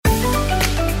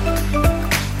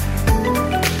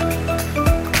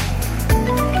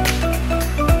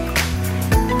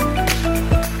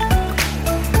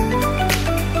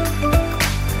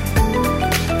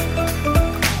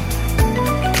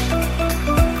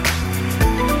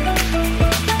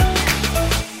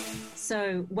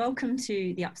Welcome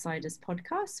to the Upsiders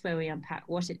podcast, where we unpack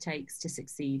what it takes to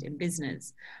succeed in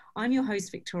business. I'm your host,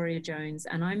 Victoria Jones,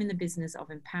 and I'm in the business of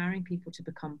empowering people to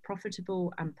become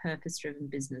profitable and purpose-driven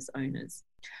business owners.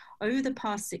 Over the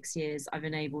past 6 years, I've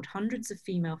enabled hundreds of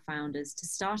female founders to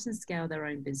start and scale their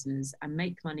own business and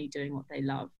make money doing what they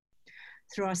love.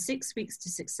 Through our 6 Weeks to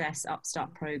Success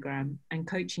Upstart program and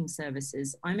coaching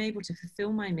services, I'm able to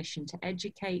fulfill my mission to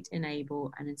educate,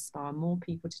 enable, and inspire more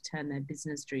people to turn their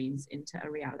business dreams into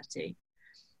a reality.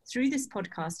 Through this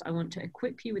podcast, I want to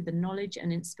equip you with the knowledge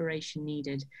and inspiration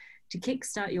needed to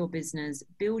kickstart your business,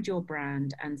 build your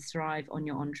brand, and thrive on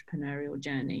your entrepreneurial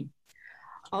journey.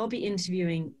 I'll be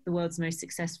interviewing the world's most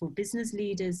successful business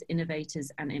leaders, innovators,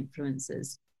 and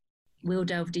influencers. We'll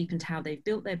delve deep into how they've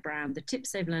built their brand, the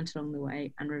tips they've learned along the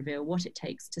way, and reveal what it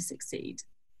takes to succeed.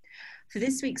 For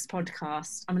this week's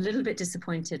podcast, I'm a little bit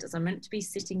disappointed as I'm meant to be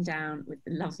sitting down with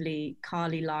the lovely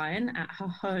Carly Lyon at her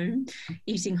home,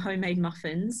 eating homemade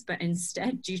muffins, but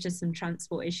instead, due to some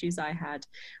transport issues I had,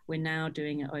 we're now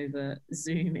doing it over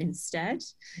Zoom instead.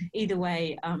 Either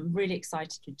way, I'm really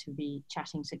excited to be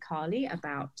chatting to Carly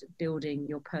about building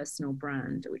your personal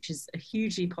brand, which is a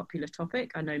hugely popular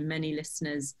topic. I know many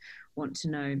listeners want to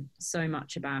know so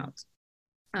much about.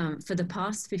 For the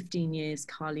past 15 years,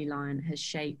 Carly Lyon has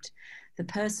shaped the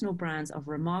personal brands of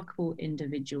remarkable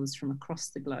individuals from across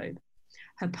the globe.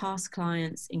 Her past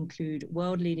clients include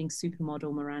world-leading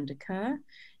supermodel Miranda Kerr,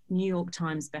 New York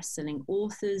Times bestselling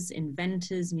authors,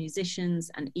 inventors, musicians,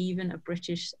 and even a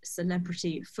British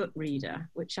celebrity foot reader,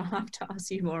 which I'll have to ask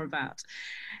you more about.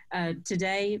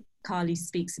 Today, Carly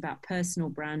speaks about personal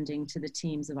branding to the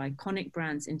teams of iconic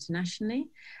brands internationally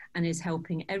and is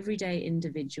helping everyday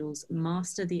individuals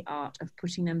master the art of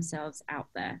putting themselves out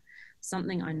there,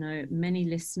 something I know many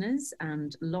listeners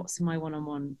and lots of my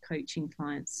one-on-one coaching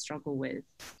clients struggle with.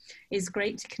 It's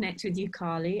great to connect with you,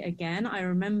 Carly, again. I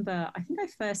remember, I think I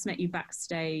first met you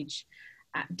backstage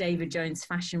at David Jones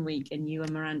Fashion Week, and you were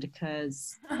Miranda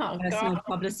Kerr's personal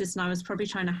publicist, and I was probably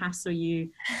trying to hassle you,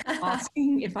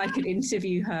 asking if I could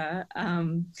interview her.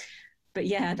 But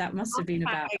yeah, that must have been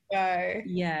about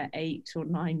 8 or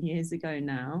 9 years ago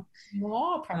now.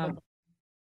 More probably.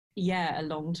 Yeah, a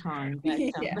long time. But,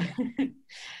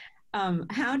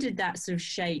 how did that sort of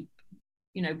shape,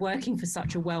 working for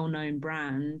such a well-known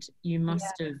brand? You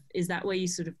must have, is that where you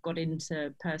sort of got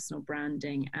into personal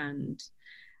branding and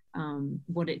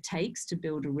what it takes to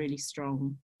build a really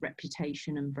strong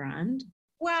reputation and brand?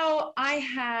 Well, I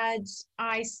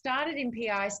started in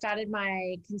PR. I started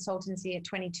my consultancy at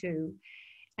 22.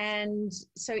 And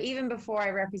so even before I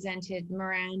represented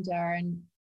Miranda, and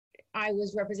I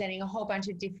was representing a whole bunch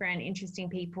of different interesting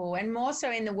people, and more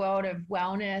so in the world of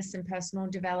wellness and personal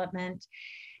development.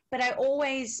 But I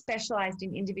always specialized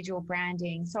in individual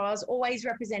branding. So I was always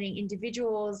representing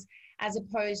individuals as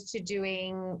opposed to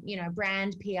doing,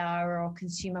 brand PR or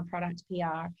consumer product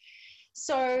PR.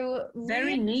 So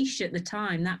very niche at the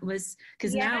time. That was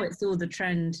because now it's all the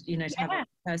trend, to have a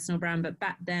personal brand. But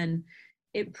back then,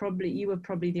 you were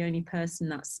probably the only person in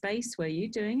that space. Were you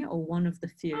doing it, or one of the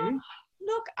few?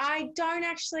 Look, I don't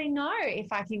actually know if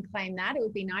I can claim that. It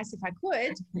would be nice if I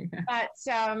could. But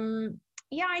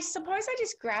I suppose I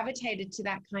just gravitated to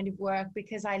that kind of work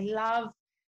because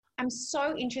I'm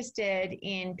so interested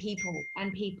in people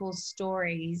and people's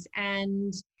stories.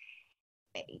 And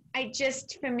it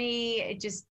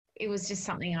was just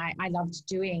something I loved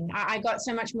doing. I got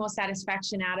so much more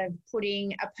satisfaction out of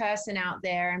putting a person out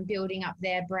there and building up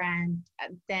their brand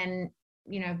than,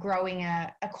 growing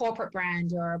a corporate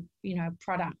brand or,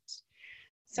 product.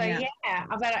 So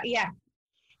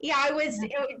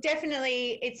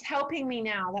it's helping me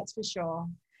now, that's for sure.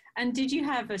 And did you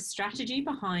have a strategy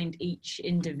behind each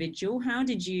individual? How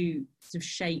did you sort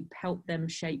of help them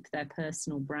shape their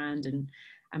personal brand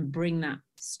and bring that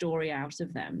story out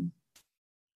of them?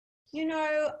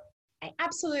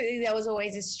 Absolutely, there was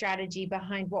always a strategy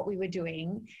behind what we were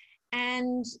doing.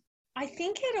 And I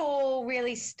think it all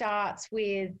really starts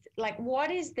with, what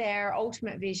is their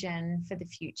ultimate vision for the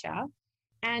future?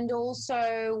 And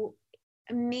also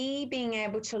me being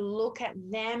able to look at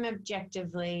them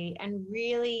objectively and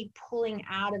really pulling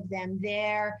out of them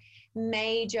their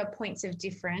major points of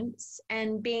difference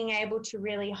and being able to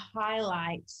really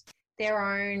highlight their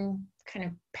own kind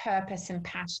of purpose and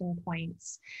passion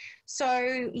points.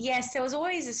 So yes, there was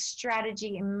always a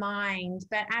strategy in mind,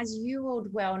 but as you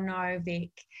would well know,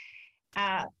 Vic,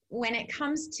 when it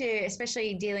comes to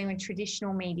especially dealing with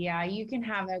traditional media, you can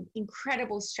have an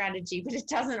incredible strategy, but it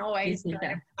doesn't always go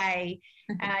to play.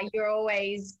 You're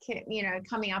always,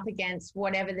 coming up against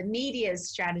whatever the media's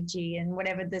strategy and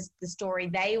whatever the story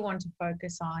they want to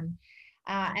focus on.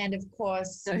 And of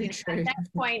course, So true. at that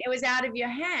point, it was out of your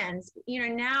hands.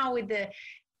 Now with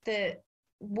the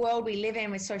world we live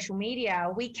in with social media,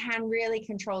 we can really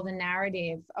control the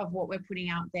narrative of what we're putting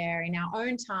out there in our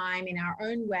own time, in our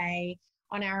own way,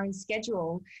 on our own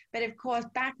schedule. But of course,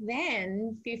 back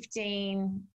then,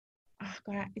 15, oh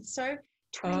God, it's so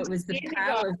it was the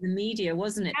power of the media,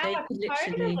 wasn't it? They could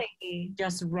literally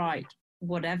just write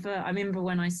whatever. I remember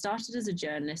when I started as a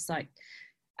journalist,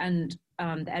 and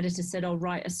the editor said, "Oh,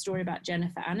 write a story about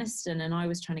Jennifer Aniston," and I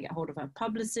was trying to get hold of her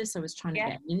publicist. I was trying to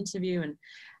get an interview,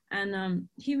 and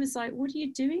he was like, "What are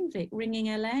you doing, Vic? Ringing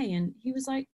LA?" And he was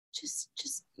like, just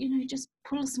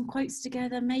pull some quotes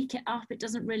together, make it up. It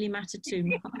doesn't really matter too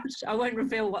much. I won't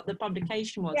reveal what the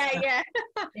publication was. Yeah.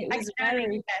 It was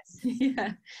very,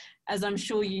 yeah, as I'm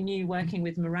sure you knew working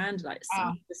with Miranda, like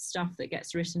some of the stuff that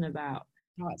gets written about,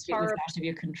 it's it was out of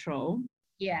your control.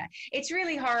 Yeah, it's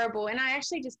really horrible. And I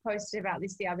actually just posted about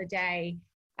this the other day.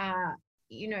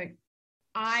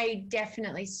 I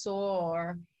definitely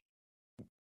saw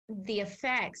the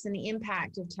effects and the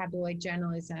impact of tabloid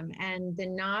journalism and the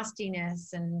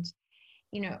nastiness and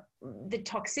the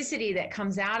toxicity that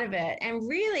comes out of it. And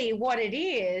really what it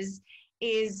is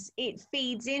it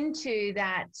feeds into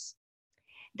that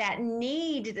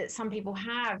need that some people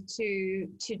have to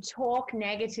talk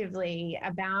negatively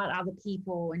about other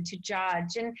people and to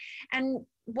judge. And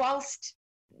whilst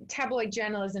tabloid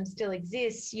journalism still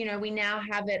exists, we now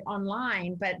have it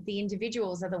online, but the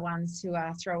individuals are the ones who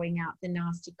are throwing out the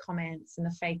nasty comments and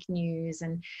the fake news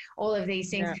and all of these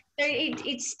things. Yeah. So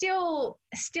it's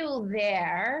still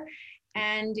there.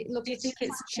 And look, it's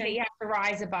you have to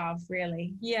rise above,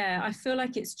 really. Yeah, I feel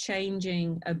like it's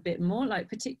changing a bit more, like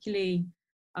particularly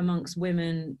amongst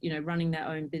women, running their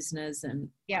own business. And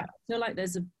I feel like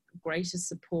there's a greater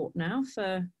support now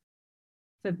for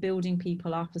building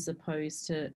people up as opposed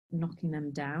to knocking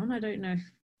them down. I don't know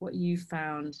what you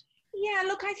found. Yeah,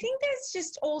 look, I think there's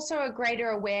just also a greater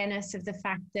awareness of the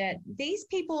fact that these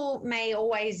people may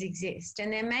always exist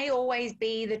and there may always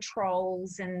be the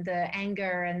trolls and the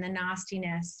anger and the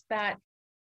nastiness, but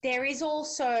there is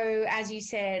also, as you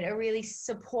said, a really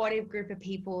supportive group of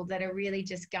people that are really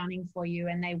just gunning for you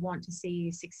and they want to see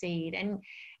you succeed.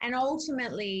 And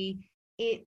ultimately,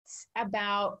 it's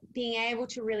about being able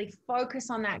to really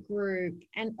focus on that group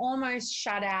and almost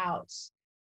shut out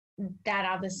that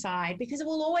other side, because it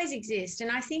will always exist. And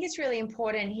I think it's really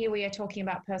important. Here we are talking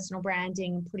about personal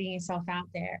branding and putting yourself out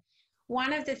there.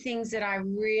 One of the things that I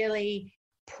really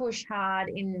push hard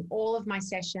in all of my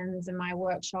sessions and my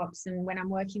workshops and when I'm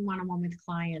working one-on-one with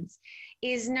clients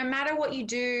is no matter what you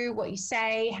do, what you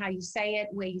say, how you say it,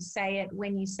 where you say it,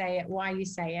 when you say it, why you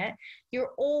say it,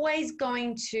 you're always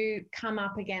going to come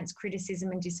up against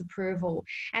criticism and disapproval.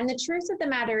 And the truth of the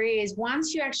matter is,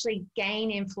 once you actually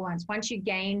gain influence, once you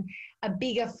gain a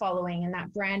bigger following and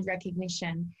that brand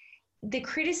recognition, the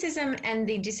criticism and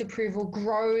the disapproval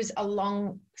grows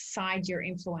alongside your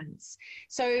influence.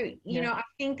 So, you know, I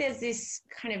think there's this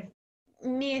kind of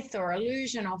myth or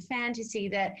illusion or fantasy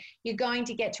that you're going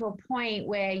to get to a point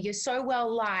where you're so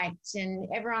well liked and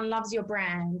everyone loves your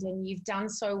brand and you've done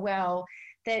so well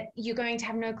that you're going to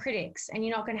have no critics and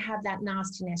you're not going to have that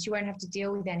nastiness. You won't have to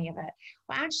deal with any of it.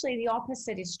 Well, actually, the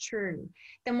opposite is true.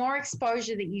 The more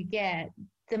exposure that you get,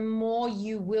 the more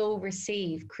you will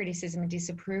receive criticism and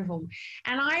disapproval.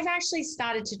 And I've actually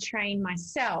started to train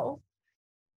myself,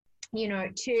 you know,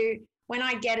 to when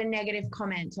I get a negative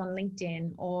comment on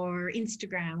LinkedIn or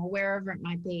Instagram or wherever it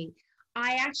might be,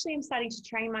 I actually am starting to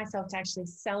train myself to actually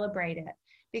celebrate it,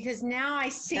 because now I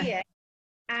see it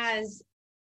as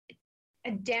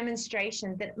a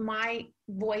demonstration that my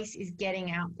voice is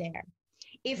getting out there.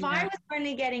 If I was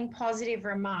only getting positive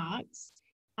remarks,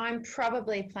 I'm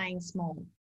probably playing small.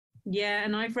 Yeah,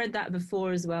 and I've read that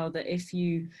before as well, that if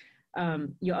you're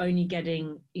only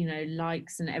getting, you know,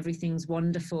 likes and everything's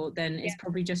wonderful, then it's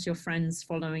probably just your friends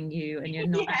following you and you're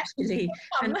not actually,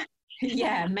 and,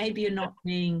 maybe you're not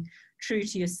being true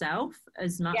to yourself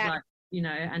as much, like, you know,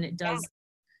 and it does,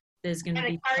 there's going to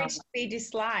be courage to be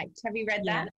disliked. Have you read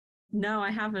that? No, I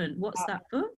haven't. What's that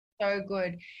book? So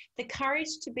good. The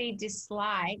Courage to Be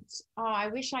Disliked. Oh, I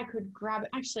wish I could grab it.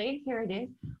 Actually, here it is.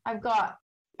 I've got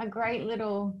a great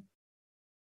little,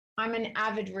 I'm an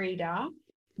avid reader.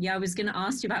 Yeah, I was going to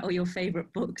ask you about all your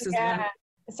favorite books as well.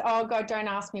 Oh God, don't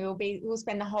ask me. We'll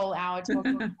spend the whole hour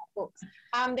talking about books.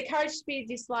 The Courage to Be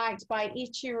Disliked by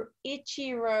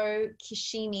Ichiro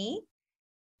Kishimi.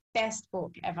 Best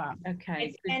book ever.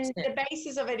 Okay. And the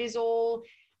basis of it is all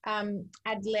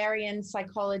Adlerian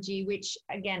psychology, which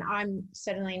again, I'm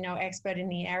certainly no expert in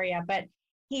the area, but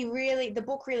the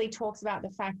book really talks about the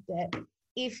fact that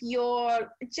if you're,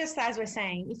 just as we're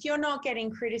saying, if you're not getting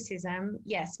criticism,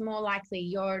 yes, more likely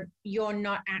you're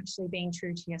not actually being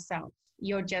true to yourself.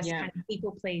 You're just kind of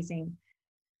people pleasing,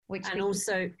 and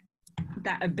also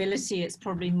that ability, it's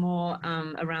probably more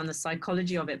around the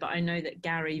psychology of it. But I know that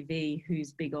Gary Vee,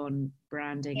 who's big on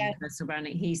branding, personal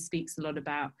branding, he speaks a lot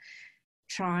about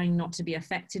trying not to be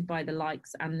affected by the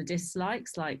likes and the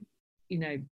dislikes. Like, you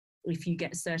know, if you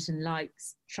get certain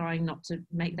likes, trying not to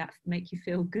make you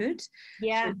feel good.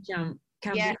 Yeah. Which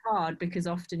can be hard, because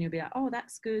often you'll be like, oh,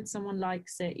 that's good, someone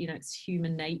likes it. You know, it's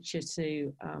human nature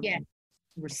to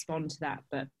respond to that.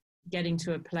 But getting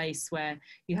to a place where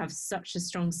you have such a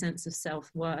strong sense of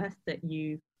self-worth that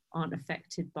you aren't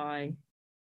affected by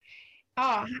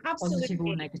positive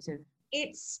or negative.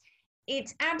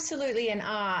 It's absolutely an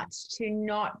art to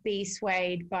not be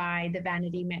swayed by the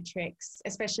vanity metrics,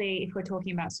 especially if we're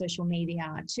talking about social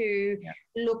media, to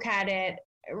look at it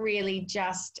really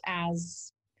just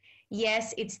as,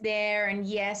 yes, it's there, and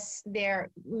yes, there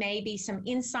may be some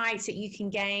insights that you can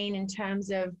gain in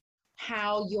terms of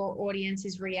how your audience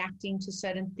is reacting to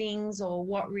certain things, or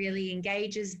what really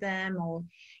engages them, or,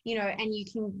 you know, and you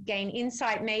can gain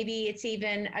insight. Maybe it's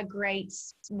even a great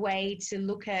way to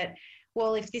look at,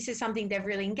 well, if this is something they've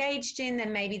really engaged in,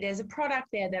 then maybe there's a product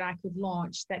there that I could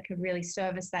launch that could really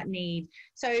service that need.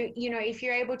 So, you know, if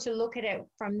you're able to look at it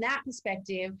from that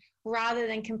perspective, rather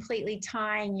than completely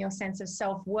tying your sense of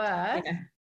self-worth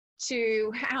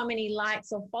to how many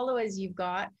likes or followers you've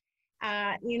got.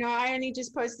 You know, I only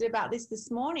just posted about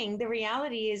this morning. The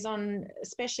reality is,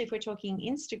 especially if we're talking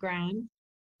Instagram,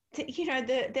 you know,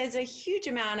 there's a huge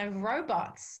amount of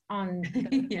robots on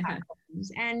the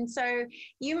platforms. And so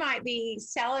you might be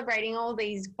celebrating all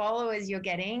these followers you're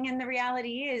getting, and the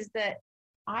reality is that,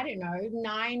 I don't know,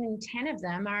 9 and 10 of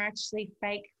them are actually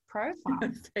fake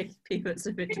profiles. Fake people, it's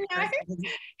a bit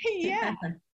yeah.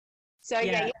 So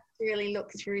you have to really look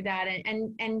through that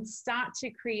and start to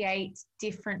create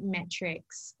different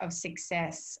metrics of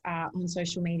success on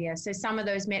social media. So some of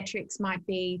those metrics might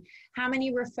be, how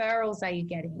many referrals are you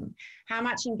getting? How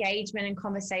much engagement and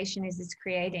conversation is this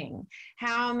creating?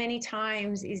 How many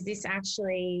times is this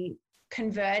actually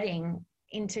converting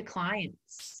into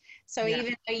clients? So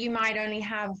even though you might only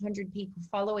have 100 people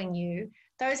following you,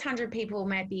 those 100 people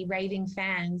might be raving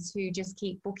fans who just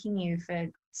keep booking you for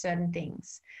certain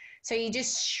things. So you're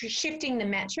just shifting the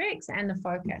metrics and the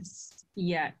focus.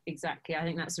 Yeah, exactly. I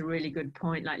think that's a really good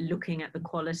point, like looking at the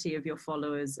quality of your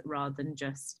followers rather than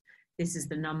just, this is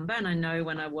the number. And I know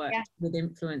when I worked with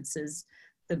influencers,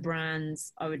 the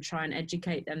brands, I would try and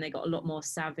educate them. They got a lot more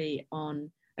savvy on,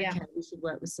 okay, we should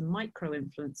work with some micro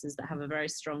influencers that have a very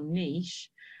strong niche.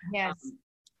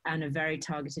 And a very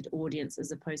targeted audience,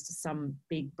 as opposed to some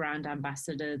big brand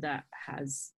ambassador that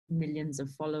has millions of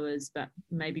followers but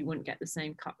maybe wouldn't get the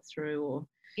same cut through, or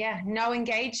no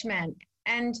engagement.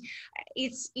 And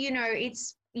it's, you know,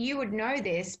 it's, you would know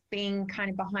this being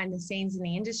kind of behind the scenes in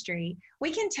the industry.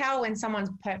 We can tell when someone's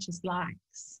purchased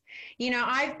likes. You know,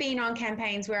 I've been on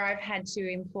campaigns where I've had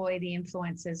to employ the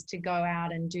influencers to go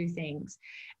out and do things,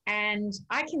 and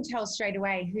I can tell straight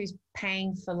away who's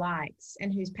paying for likes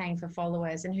and who's paying for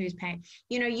followers and who's paying,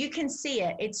 you know, you can see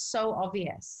it. It's so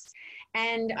obvious.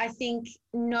 And I think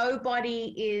you're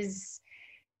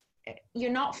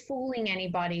not fooling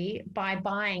anybody by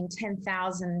buying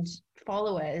 10,000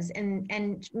 followers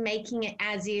and making it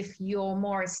as if you're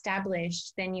more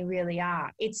established than you really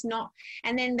are. It's not.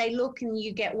 And then they look and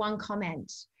you get one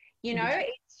comment, you know,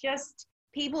 it's just,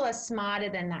 people are smarter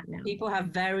than that now. People have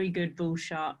very good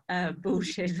bullshit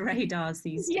radars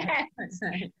these days.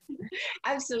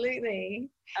 Absolutely.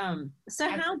 So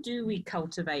how do we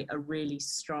cultivate a really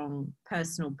strong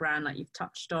personal brand, like you've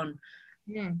touched on?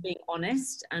 Being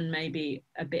honest and maybe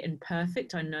a bit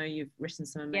imperfect. I know you've written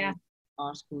some amazing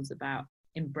articles about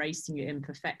embracing your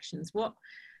imperfections.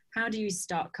 How do you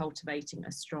start cultivating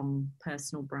a strong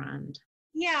personal brand?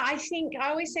 I think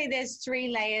I always say there's 3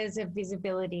 layers of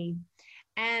visibility.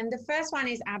 And the first one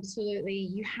is absolutely,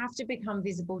 you have to become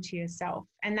visible to yourself.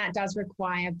 And that does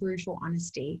require brutal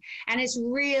honesty. And it's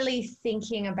really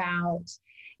thinking about,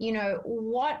 you know,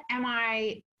 what am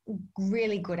I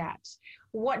really good at?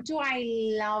 What do I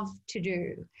love to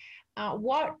do?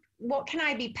 What can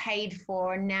I be paid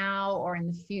for now or in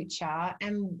the future?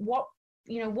 And what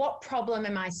problem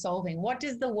am I solving? What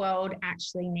does the world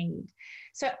actually need?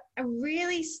 So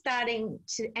really starting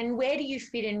to, and where do you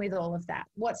fit in with all of that?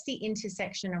 What's the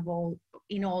intersection of all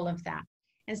of that?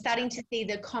 And starting to see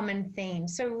the common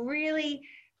themes. So really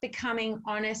becoming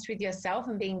honest with yourself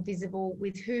and being visible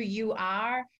with who you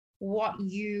are, what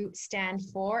you stand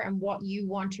for, and what you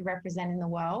want to represent in the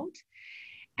world.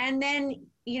 And then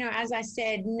as I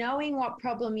said, knowing what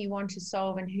problem you want to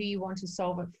solve and who you want to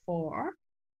solve it for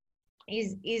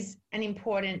is an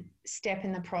important step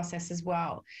in the process as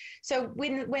well. So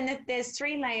when there's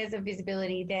 3 layers of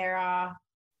visibility, there are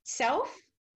self,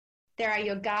 there are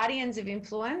your guardians of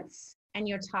influence, and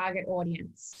your target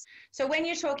audience. So when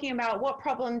you're talking about what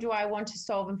problem do I want to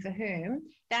solve and for whom,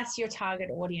 that's your target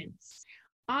audience.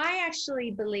 I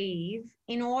actually believe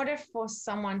in order for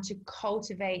someone to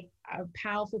cultivate a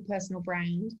powerful personal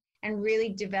brand and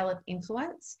really develop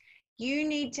influence, you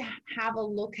need to have a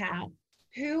look at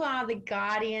who are the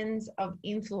guardians of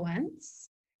influence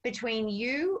between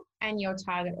you and your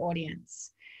target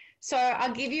audience. So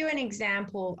I'll give you an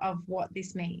example of what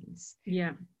this means.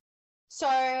 Yeah. So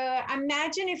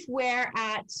imagine if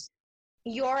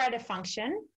you're at a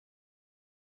function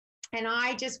and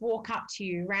I just walk up to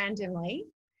you randomly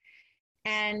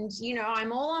and,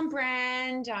 I'm all on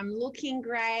brand, I'm looking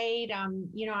great,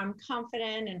 I'm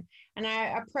confident and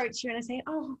I approach you and I say,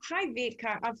 oh, hi Vic,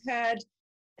 I've heard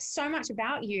so much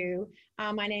about you.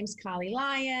 My name's Carly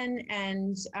Lyon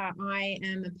and I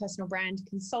am a personal brand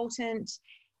consultant.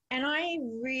 And I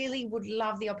really would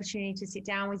love the opportunity to sit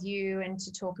down with you and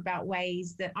to talk about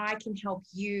ways that I can help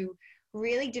you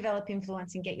really develop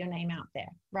influence and get your name out there,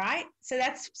 right? So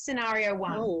that's scenario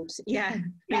 1. Old. Yeah.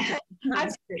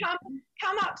 I've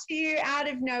come up to you out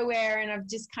of nowhere and I've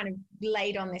just kind of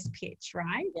laid on this pitch,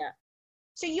 right? Yeah.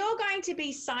 So you're going to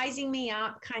be sizing me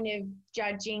up, kind of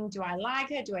judging, do I like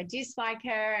her? Do I dislike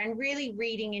her? And really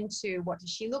reading into what does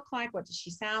she look like? What does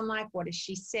she sound like? What has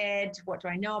she said? What do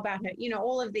I know about her?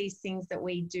 All of these things that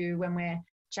we do when we're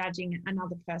judging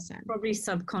another person. Probably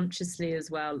subconsciously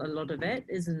as well, a lot of it,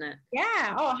 isn't it?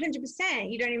 Yeah. Oh, 100%.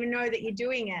 You don't even know that you're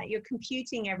doing it. You're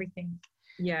computing everything.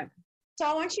 Yeah. So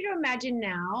I want you to imagine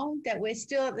now that we're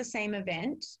still at the same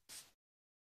event.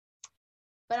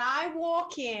 But I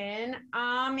walk in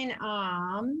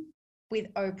arm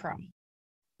with Oprah,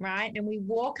 right? And we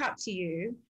walk up to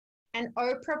you and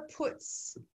Oprah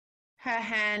puts her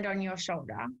hand on your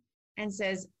shoulder and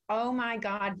says, oh my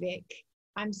God, Vic,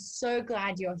 I'm so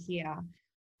glad you're here.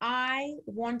 I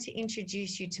want to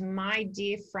introduce you to my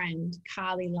dear friend,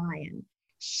 Carly Lyon.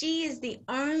 She is the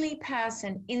only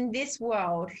person in this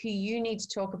world who you need to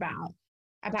talk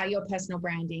about your personal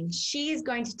branding. She is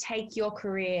going to take your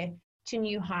career to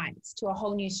new heights, to a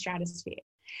whole new stratosphere.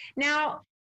 Now,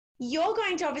 you're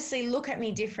going to obviously look at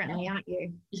me differently, aren't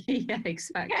you? Yeah,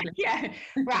 exactly. Yeah,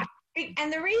 right.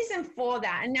 And the reason for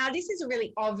that, and now this is a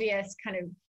really obvious kind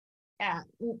of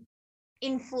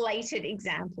inflated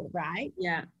example, right?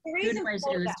 Yeah. The reason Good way to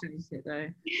for illustrate it, though.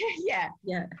 Yeah.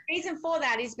 Yeah. The reason for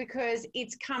that is because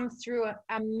it's come through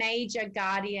a major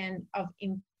guardian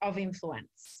of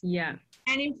influence. Yeah.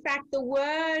 And in fact, the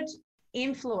word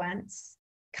influence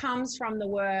comes from the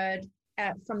word,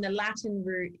 from the Latin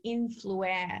root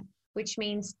influere, which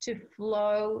means to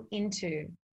flow into.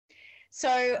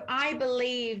 So I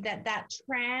believe that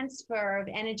transfer of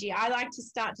energy, I like to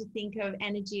start to think of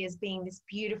energy as being this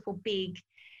beautiful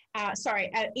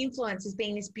influence as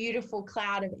being this beautiful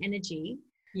cloud of energy.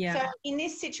 Yeah. So in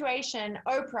this situation,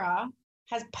 Oprah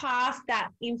has passed that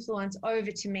influence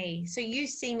over to me. So you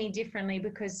see me differently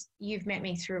because you've met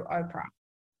me through Oprah.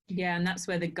 Yeah, and that's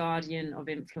where the guardian of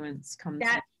influence comes in.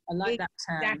 I like that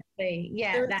term. Exactly.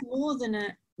 Yeah. So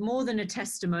it's more than a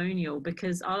testimonial,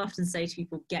 because I'll often say to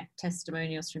people, get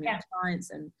testimonials from your clients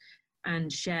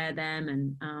and share them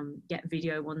and get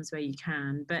video ones where you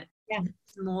can. But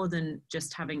it's more than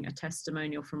just having a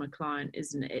testimonial from a client,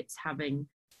 isn't it? It's having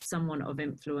someone of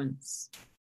influence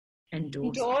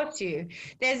endorse you.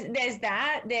 There's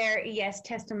that.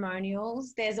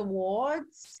 Testimonials. There's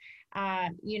awards.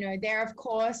 There, of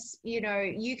course,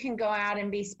 you can go out and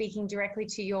be speaking directly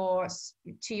to your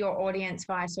audience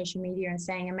via social media and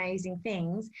saying amazing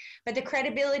things. But the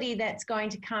credibility that's going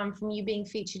to come from you being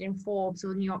featured in Forbes or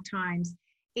the New York Times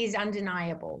is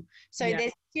undeniable. So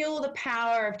there's still the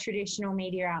power of traditional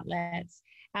media outlets.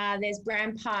 There's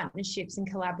brand partnerships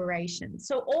and collaborations.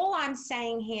 So all I'm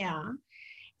saying here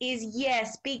is,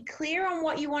 yes, be clear on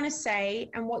what you want to say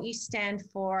and what you stand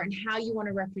for and how you want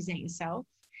to represent yourself.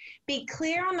 Be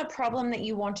clear on the problem that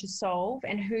you want to solve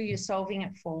and who you're solving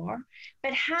it for,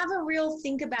 but have a real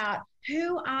think about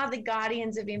who are the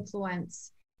guardians of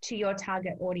influence to your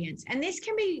target audience. And this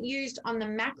can be used on the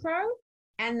macro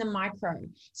and the micro.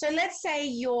 So let's say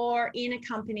you're in a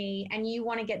company and you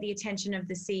want to get the attention of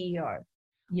the CEO.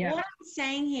 Yeah. What I'm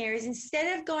saying here is,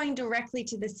 instead of going directly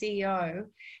to the CEO,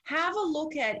 have a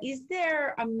look at, is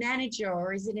there a manager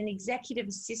or is it an executive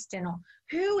assistant, or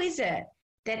who is it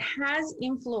that has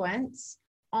influence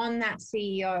on that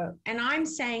CEO? And I'm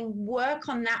saying work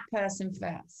on that person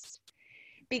first.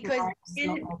 because Right, it's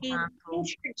not then more being powerful.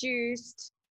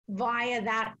 introduced via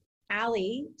that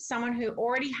alley, someone who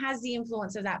already has the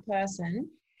influence of that person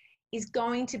is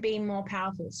going to be more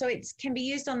powerful. So it can be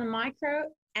used on the micro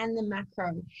and the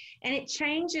macro. And it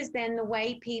changes then the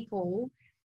way people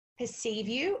perceive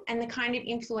you and the kind of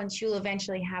influence you'll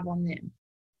eventually have on them.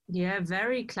 Yeah,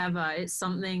 very clever. It's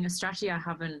something, a strategy I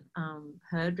haven't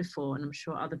heard before, and I'm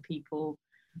sure other people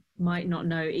might not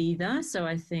know either. So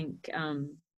I think,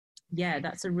 yeah,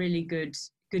 that's a really good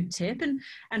tip.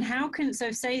 And how can,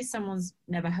 so say someone's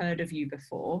never heard of you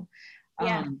before,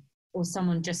 Yeah. or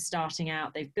someone just starting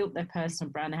out, they've built their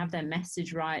personal brand, they have their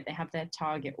message right, they have their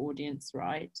target audience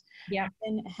right. Yeah.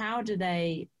 And how do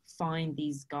they find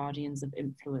these guardians of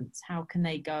influence? How can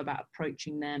they go about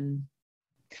approaching them?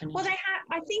 Well,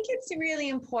 I think it's really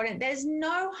important. There's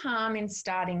no harm in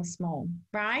starting small,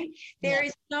 right? Yeah.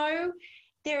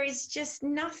 There is just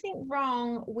nothing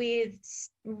wrong with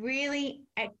really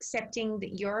accepting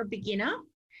that you're a beginner.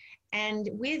 And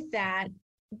with that,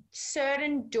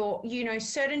 certain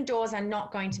doors are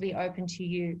not going to be open to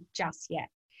you just yet.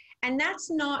 And that's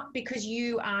not because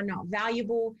you are not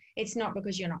valuable. It's not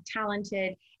because you're not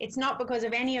talented. It's not because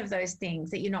of any of those things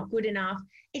that you're not good enough.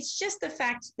 It's just the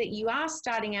fact that you are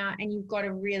starting out and you've got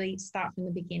to really start from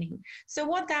the beginning. So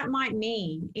what that might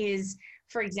mean is,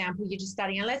 for example, you're just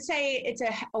starting out. Let's say it's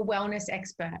a wellness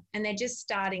expert and they're just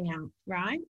starting out,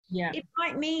 right? Yeah. It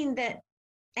might mean that,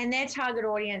 and their target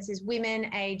audience is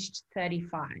women aged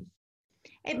 35.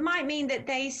 It might mean that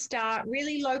they start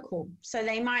really local. So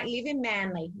they might live in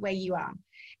Manly, where you are,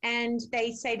 and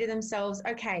they say to themselves,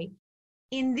 okay,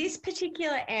 in this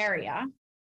particular area,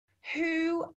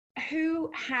 who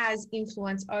has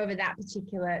influence over that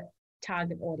particular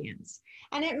target audience?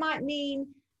 And it might mean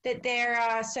that there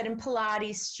are certain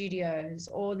Pilates studios,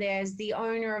 or there's the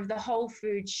owner of the Whole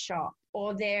Foods shop,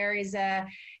 or there is a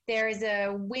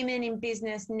women in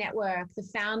business network, the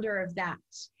founder of that,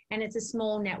 and it's a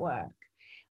small network.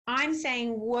 I'm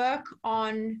saying work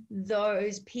on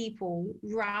those people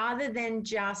rather than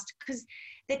just, because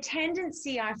the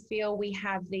tendency I feel we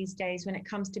have these days when it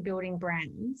comes to building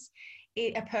brands,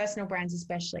 personal brands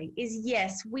especially, is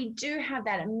yes, we do have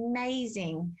that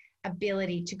amazing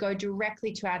ability to go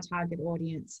directly to our target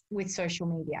audience with social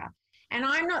media. And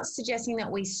I'm not suggesting that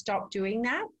we stop doing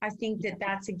that. I think that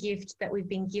that's a gift that we've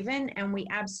been given, and we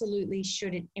absolutely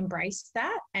should embrace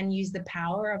that and use the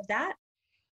power of that.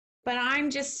 But I'm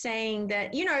just saying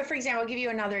that, for example, I'll give you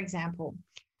another example.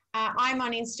 I'm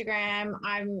on Instagram.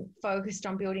 I'm focused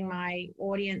on building my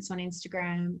audience on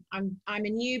Instagram. I'm a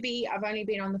newbie. I've only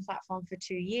been on the platform for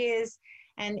 2 years,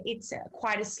 and it's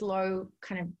quite a slow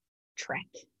kind of trek.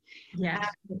 Yeah.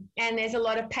 And there's a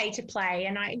lot of pay to play,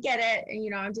 and I get it.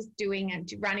 And, I'm just doing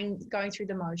it, going through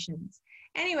the motions.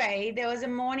 Anyway, there was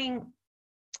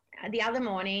the other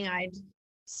morning, I'd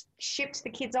shipped the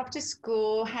kids off to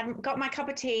school, hadn't got my cup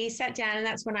of tea, sat down, and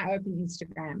that's when I opened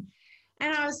Instagram.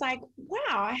 And I was like, wow,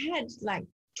 I had like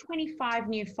 25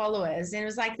 new followers, and it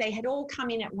was like they had all come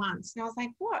in at once. And I was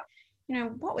like,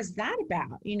 what was that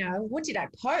about? What did I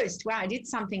post? Wow, I did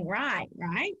something right?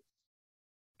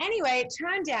 Anyway, it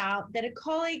turned out that a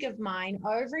colleague of mine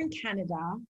over in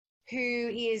Canada,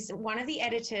 who is one of the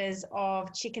editors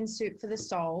of Chicken Soup for the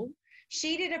Soul,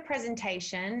 she did a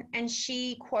presentation and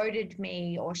she quoted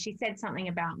me, or she said something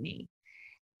about me.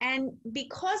 And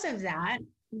because of that,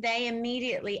 they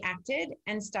immediately acted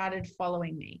and started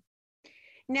following me.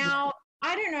 Now,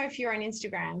 I don't know if you're on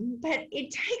Instagram, but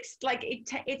it takes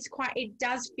it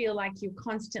does feel like you're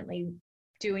constantly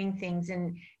doing things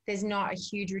and there's not a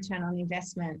huge return on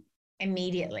investment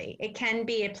immediately. It can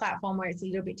be a platform where it's a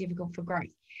little bit difficult for growth.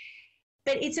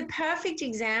 But it's a perfect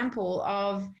example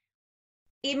of,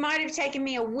 it might have taken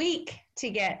me a week to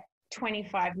get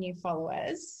 25 new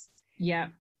followers. Yeah.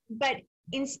 But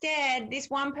instead, this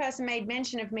one person made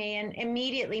mention of me, and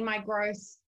immediately my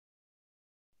growth,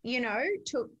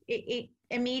 it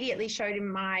immediately showed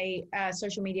in my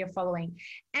social media following.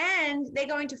 And they're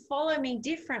going to follow me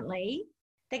differently.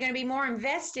 They're going to be more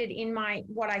invested in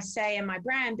what I say and my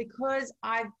brand, because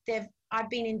I've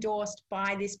been endorsed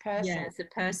by this person. Yeah, it's a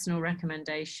personal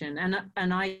recommendation.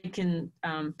 And I can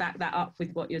back that up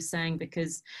with what you're saying,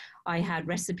 because I had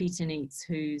Recipe to Eats,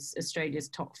 who's Australia's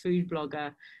top food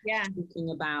blogger, talking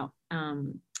about,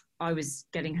 I was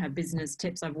getting her business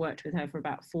tips. I've worked with her for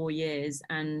about 4 years,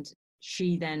 and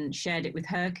she then shared it with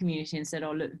her community and said,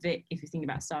 oh, look, Vic, if you think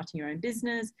about starting your own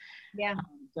business,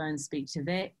 go and speak to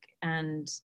Vic. And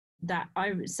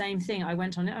same thing. I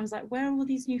went on it. I was like, where are all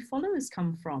these new followers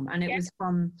come from? And it was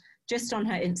from just on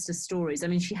her Insta stories. I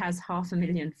mean, she has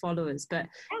 500,000 followers, but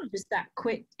just that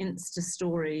quick Insta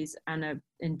stories and a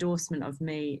endorsement of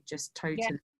me just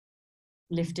totally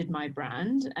lifted my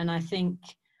brand. And I think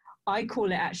I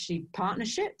call it actually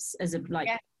partnerships as a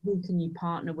who can you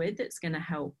partner with that's going to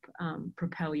help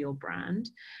propel your brand.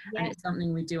 And it's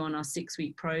something we do on our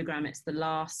 6-week program. It's the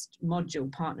last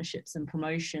module, partnerships and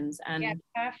promotions. And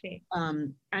perfect.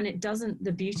 And it doesn't,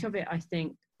 the beauty of it, I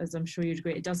think, as I'm sure you'd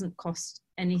agree, it doesn't cost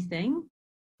anything.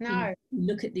 No.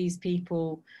 Look at these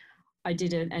people. I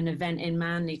did an event in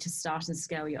Manly to start and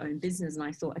scale your own business. And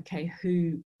I thought, okay,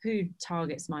 who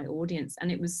targets my audience?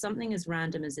 And it was something as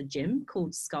random as a gym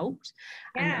called Sculpt.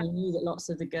 And I knew that lots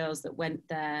of the girls that went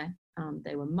there,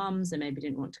 they were mums and maybe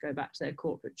didn't want to go back to their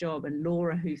corporate job. And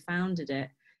Laura, who founded it,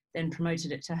 then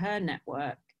promoted it to her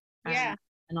network.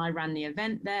 And I ran the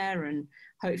event there, and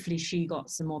hopefully she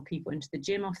got some more people into the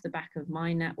gym off the back of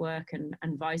my network, and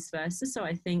vice versa. So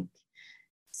I think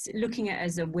looking at it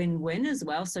as a win-win as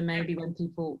well. So maybe when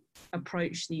people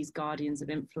approach these guardians of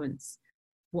influence,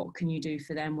 what can you do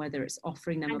for them, whether it's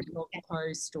offering them a blog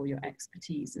post or your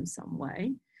expertise in some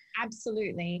way?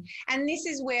 Absolutely. And this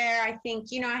is where I think,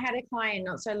 I had a client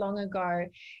not so long ago.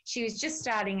 She was just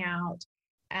starting out.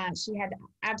 She had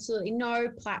absolutely no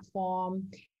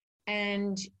platform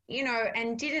and,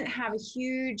 and didn't have a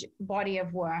huge body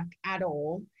of work at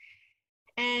all.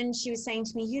 And she was saying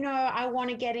to me, I want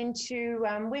to get into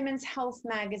Women's Health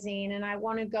magazine, and I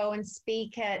want to go and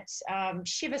speak at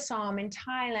Shivasom in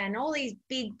Thailand, all these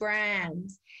big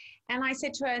brands. And I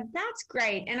said to her, that's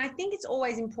great. And I think it's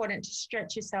always important to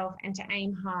stretch yourself and to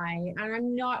aim high. And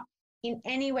I'm not in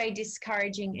any way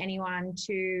discouraging anyone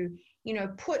to,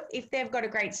 if they've got a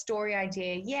great story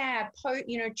idea,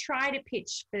 try to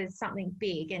pitch for something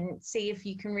big and see if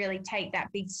you can really take that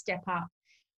big step up.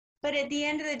 But at the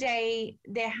end of the day,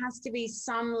 there has to be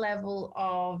some level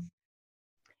of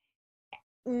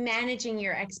managing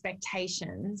your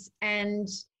expectations and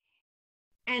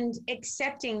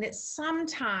accepting that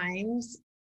sometimes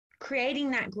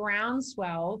creating that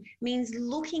groundswell means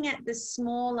looking at the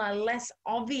smaller, less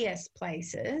obvious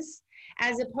places,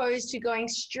 as opposed to going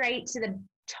straight to the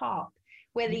top,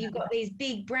 whether you've got these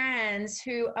big brands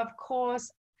who, of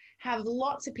course, have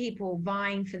lots of people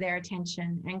vying for their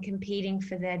attention and competing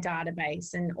for their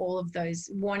database and all of those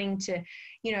wanting to,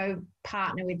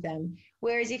 partner with them.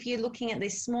 Whereas if you're looking at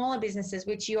these smaller businesses,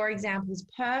 which your example is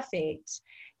perfect,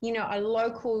 a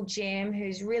local gym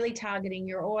who's really targeting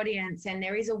your audience and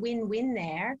there is a win-win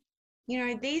there,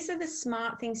 these are the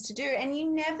smart things to do. And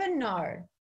you never know.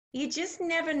 You just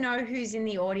never know who's in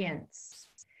the audience.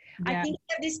 I think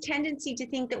we have this tendency to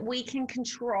think that we can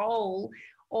control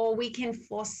or we can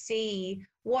foresee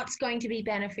what's going to be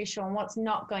beneficial and what's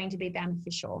not going to be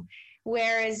beneficial.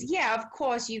 Whereas, of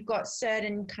course, you've got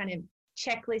certain kind of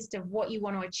checklist of what you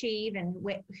want to achieve and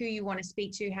who you want to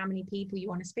speak to, how many people you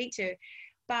want to speak to.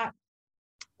 But,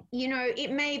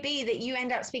 it may be that you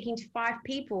end up speaking to 5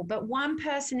 people, but one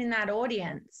person in that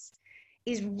audience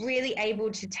is really able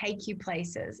to take you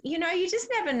places. You just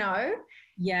never know.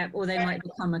 Yeah, or they might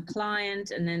become a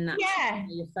client, and then that's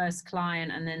your first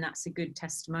client, and then that's a good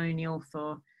testimonial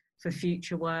for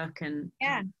future work. And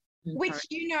which,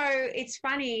 it's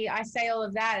funny, I say all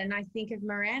of that and I think of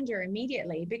Miranda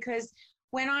immediately, because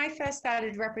when I first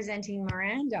started representing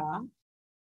Miranda,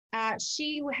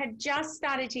 she had just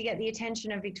started to get the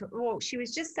attention of Victoria. Well, she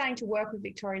was just starting to work with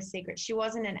Victoria's Secret. She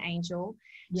wasn't an angel.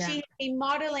 She had been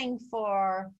modeling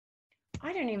for,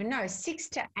 I don't even know, 6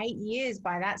 to 8 years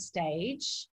by that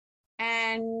stage.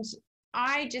 And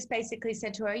I just basically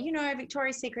said to her,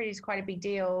 Victoria's Secret is quite a big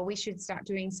deal. We should start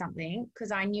doing something,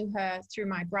 because I knew her through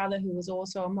my brother, who was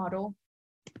also a model.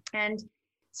 And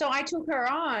so I took her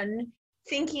on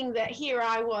thinking that here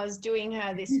I was doing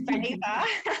her this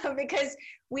favor because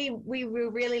we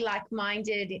were really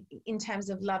like-minded in terms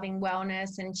of loving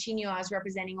wellness. And she knew I was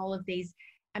representing all of these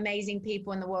amazing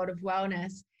people in the world of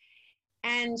wellness.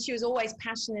 And she was always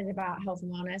passionate about health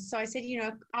and wellness. So I said,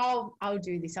 I'll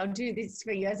do this. I'll do this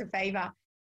for you as a favor.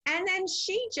 And then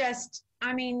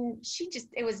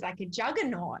it was like a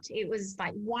juggernaut. It was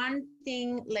like one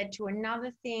thing led to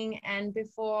another thing. And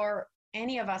before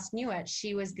any of us knew it,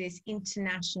 she was this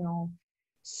international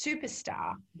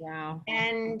superstar. Wow.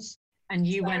 And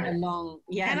you went along.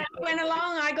 Yeah. And I went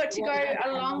along. I got to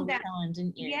go along that time,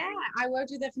 didn't you? Yeah. I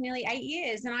worked with her for nearly 8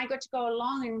 years, and I got to go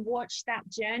along and watch that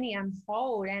journey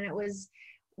unfold. And it was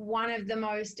one of the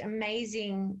most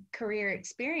amazing career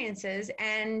experiences.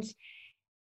 And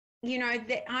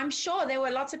I'm sure there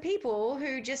were lots of people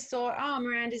who just thought, oh,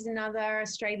 Miranda's another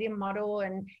Australian model.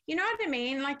 And you know what I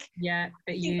mean? Like, yeah,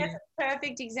 but I think that's a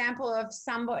perfect example of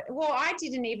somebody. Well, I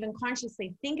didn't even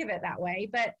consciously think of it that way,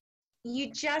 but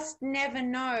you just never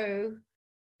know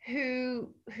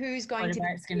who's going whatever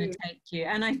it's going to take you.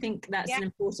 And I think that's an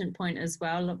important point as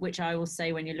well, which I will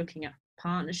say when you're looking at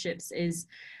partnerships is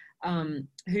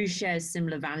who shares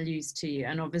similar values to you.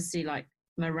 And obviously, like,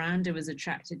 Miranda was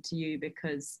attracted to you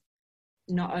because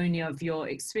not only of your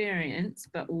experience,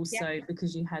 but also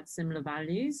because you had similar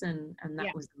values and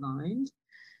that was aligned.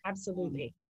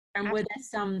 Absolutely. And were there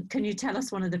some, can you tell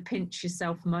us one of the pinch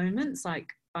yourself moments? Like,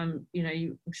 I'm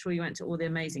sure you went to all the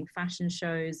amazing fashion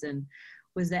shows, and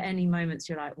was there any moments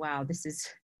you're like, wow, this is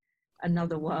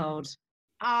another world?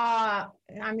 I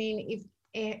mean,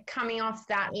 if coming off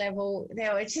that level,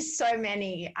 there were just so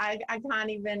many. I can't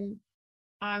even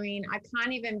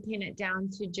pin it down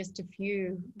to just a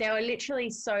few. There were literally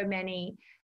so many.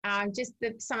 Just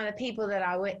some of the people that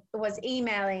I was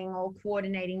emailing or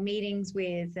coordinating meetings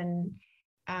with, and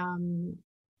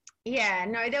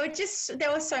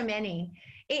there were so many.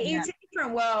 It's a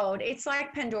different world. It's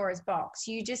like Pandora's box.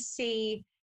 You just see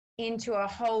into a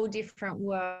whole different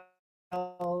world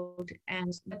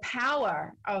and the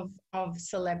power of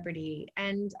celebrity.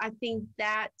 And I think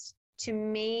that, to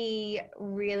me,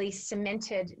 really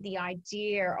cemented the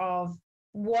idea of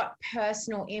what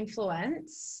personal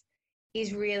influence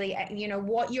is really,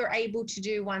 what you're able to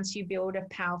do once you build a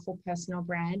powerful personal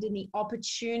brand, and the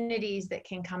opportunities that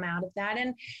can come out of that.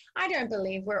 And I don't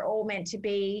believe we're all meant to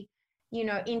be,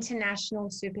 international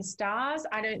superstars.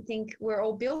 I don't think we're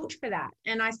all built for that.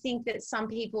 And I think that some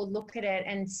people look at it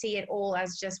and see it all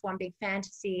as just one big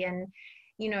fantasy, and,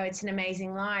 it's an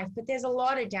amazing life. But there's a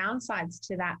lot of downsides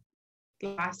to that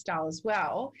lifestyle as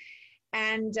well.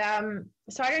 And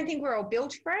so I don't think we're all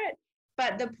built for it.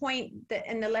 But the point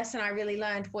and the lesson I really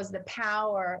learned was the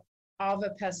power of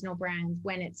a personal brand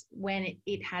when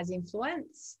it has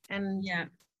influence. And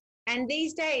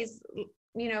these days,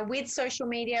 with social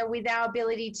media, with our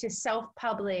ability to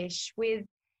self-publish, with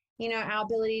our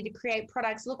ability to create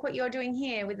products. Look what you're doing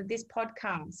here with this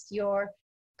podcast. You're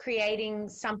creating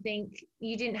something.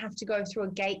 You didn't have to go through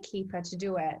a gatekeeper to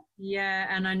do it. Yeah,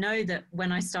 and I know that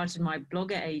when I started my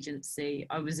blogger agency,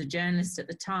 I was a journalist at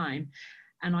the time,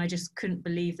 and I just couldn't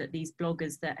believe that these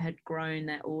bloggers that had grown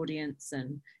their audience,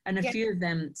 and a few of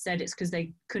them said it's because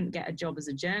they couldn't get a job as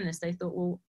a journalist. They thought,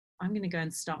 well, I'm going to go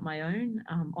and start my own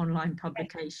online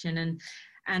publication,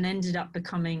 and ended up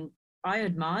becoming, I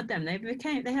admired them.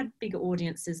 They had bigger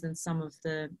audiences than some of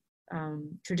the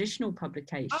traditional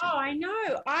publications. Oh, I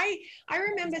know. I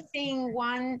remember seeing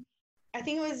one, I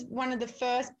think it was one of the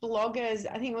first bloggers,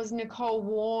 I think it was Nicole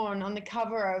Warren, on the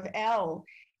cover of Elle.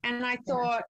 And I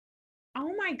thought,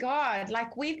 oh my God,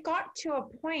 like, we've got to a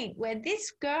point where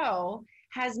this girl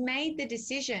has made the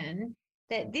decision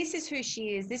that this is who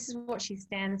she is, this is what she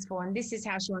stands for, and this is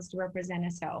how she wants to represent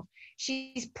herself.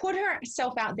 She's put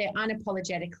herself out there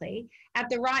unapologetically at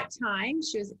the right time.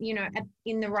 She was,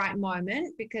 in the right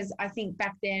moment, because I think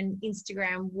back then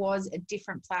Instagram was a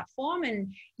different platform,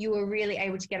 and you were really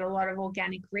able to get a lot of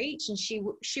organic reach. And she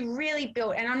really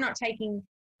built, and I'm not taking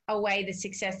away the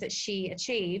success that she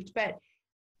achieved, but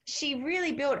she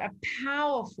really built a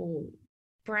powerful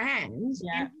brand.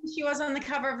 And she was on the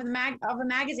cover of a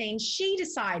magazine. She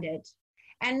decided.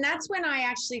 And that's when I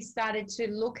actually started to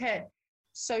look at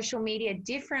social media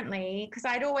differently, because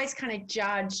I'd always kind of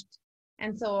judged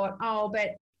and thought, oh,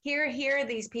 but here are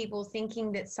these people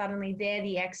thinking that suddenly they're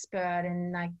the expert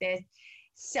and like they're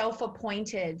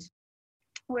self-appointed.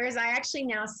 Whereas I actually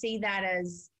now see that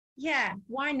as,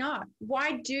 why not?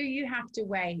 Why do you have to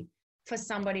wait for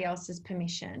somebody else's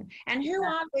permission? And who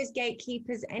are those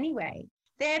gatekeepers anyway?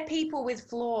 They're people with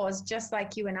flaws just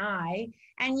like you and I,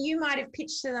 and you might have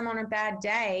pitched to them on a bad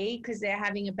day because they're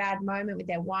having a bad moment with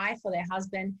their wife or their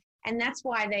husband, and that's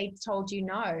why they told you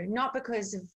no, not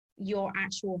because of your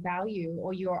actual value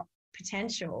or your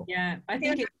potential. Yeah, I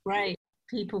think it's great.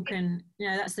 People can,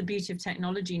 that's the beauty of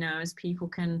technology now, is people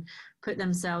can put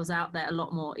themselves out there a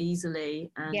lot more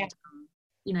easily.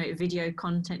 And video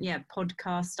content,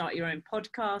 podcast, start your own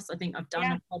podcast. I think I've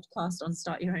done a podcast on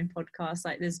start your own podcast.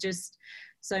 Like, there's just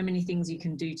so many things you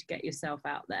can do to get yourself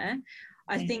out there.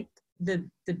 I think the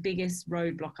biggest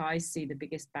roadblock I see, the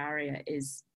biggest barrier,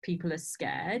 is people are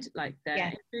scared. Like,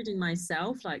 they're including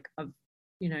myself. Like, I've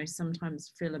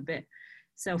sometimes feel a bit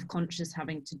self-conscious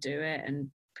having to do it and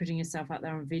putting yourself out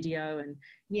there on video. And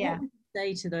what would you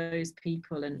say to those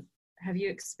people? And have you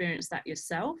experienced that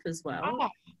yourself as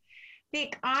well?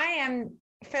 Vic, I'm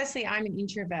an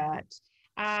introvert.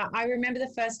 I remember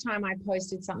the first time I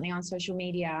posted something on social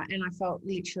media and I felt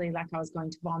literally like I was going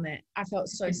to vomit. I felt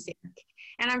so sick.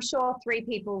 And I'm sure 3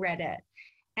 people read it.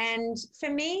 And for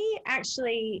me,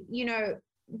 actually, you know,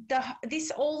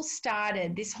 this all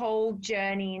started, this whole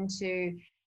journey into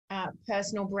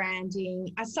personal branding,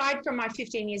 aside from my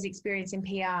 15 years experience in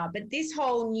PR, but this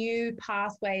whole new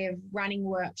pathway of running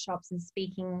workshops and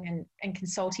speaking and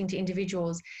consulting to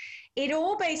individuals, it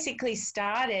all basically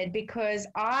started because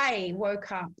I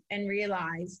woke up and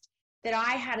realized that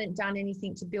I hadn't done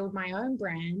anything to build my own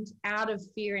brand out of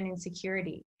fear and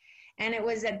insecurity. And it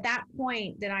was at that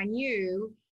point that I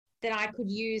knew that I could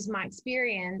use my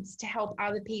experience to help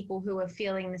other people who are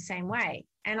feeling the same way.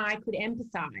 And I could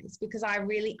empathize because I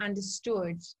really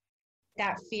understood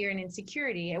that fear and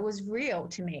insecurity. It was real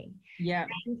to me. Yeah.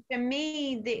 And for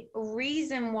me, the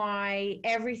reason why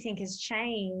everything has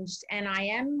changed and I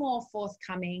am more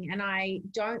forthcoming and I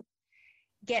don't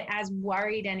get as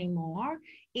worried anymore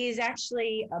is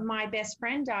actually my best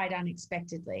friend died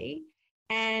unexpectedly.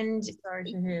 And sorry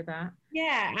to hear that.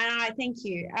 Yeah, and I thank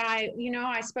you.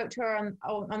 I spoke to her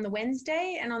on the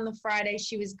Wednesday, and on the Friday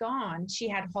she was gone. She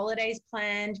had holidays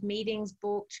planned, meetings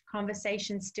booked,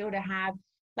 conversations still to have.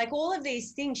 Like all of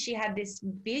these things, she had this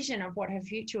vision of what her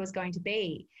future was going to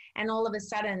be, and all of a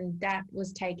sudden that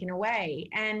was taken away.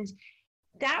 And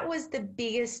that was the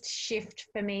biggest shift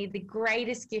for me. The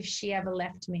greatest gift she ever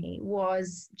left me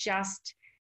was just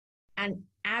an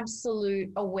absolute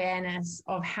awareness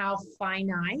of how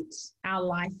finite our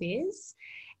life is,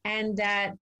 and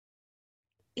that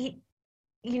it,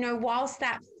 you know, whilst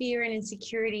that fear and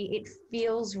insecurity, it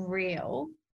feels real.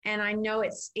 And I know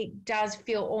it does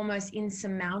feel almost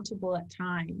insurmountable at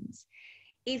times.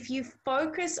 If you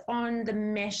focus on the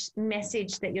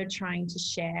message that you're trying to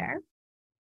share,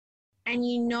 and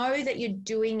you know that you're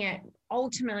doing it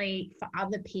ultimately for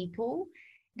other people,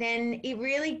 then it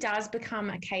really does become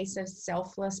a case of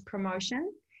selfless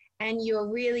promotion. And you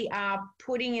really are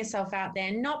putting yourself out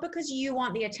there, not because you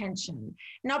want the attention,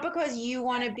 not because you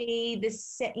want to be the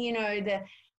seeking.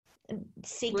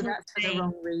 Well, that's for the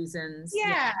wrong reasons.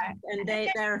 Yeah. And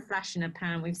they're a flash in a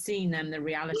pan. We've seen them, the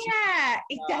reality. Yeah,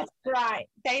 that's right.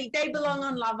 They belong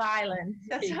on Love Island.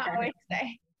 That's what I always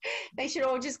say. They should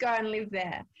all just go and live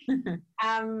there.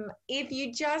 If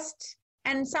you just,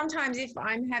 and sometimes if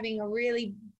I'm having a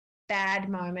really bad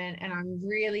moment and I'm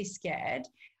really scared,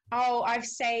 I've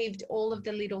saved all of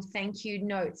the little thank you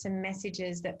notes and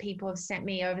messages that people have sent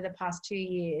me over the past 2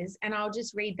 years, and I'll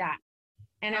just read that.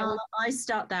 And I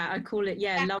start that. I call it,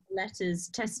 love letters,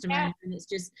 testimony. And it's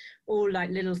just all like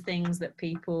little things that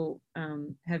people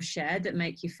have shared that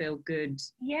make you feel good.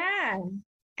 Yeah.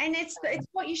 And it's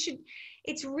what you should,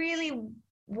 it's really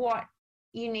what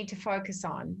you need to focus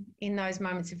on in those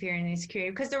moments of fear and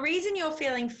insecurity. Because the reason you're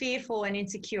feeling fearful and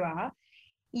insecure,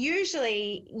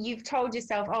 usually you've told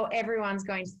yourself, oh, everyone's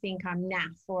going to think I'm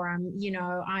naff, or I'm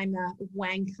a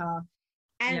wanker.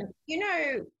 And you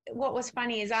know, what was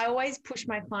funny is I always push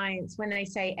my clients when they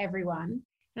say everyone,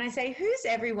 and I say, who's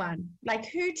everyone?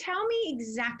 Like, tell me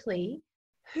exactly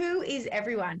who is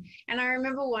everyone? And I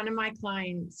remember one of my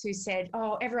clients who said,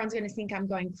 oh, everyone's going to think I'm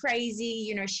going crazy.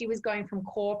 You know, she was going from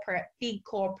big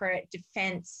corporate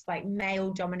defense, like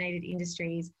male dominated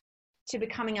industries, to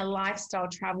becoming a lifestyle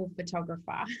travel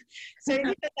photographer. So it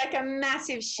was like a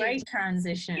massive shift. Great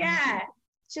transition. Yeah.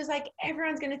 She was like,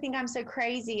 everyone's going to think I'm so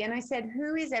crazy. And I said,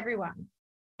 who is everyone?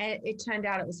 And it turned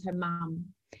out it was her mum.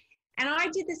 And I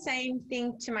did the same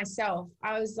thing to myself.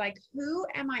 I was like, who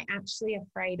am I actually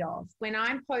afraid of? When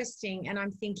I'm posting and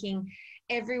I'm thinking,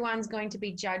 everyone's going to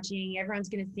be judging, everyone's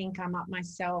going to think I'm up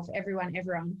myself, everyone.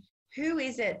 Who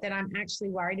is it that I'm actually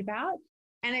worried about?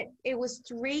 And it was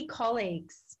 3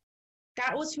 colleagues.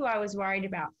 That was who I was worried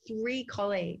about, 3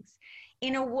 colleagues.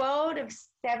 In a world of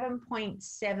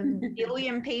 7.7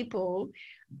 billion people,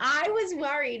 I was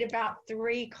worried about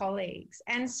 3 colleagues.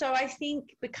 And so I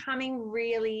think becoming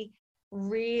really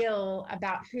real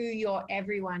about who your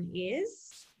everyone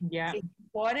is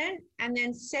important. And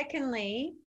then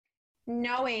secondly,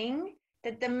 knowing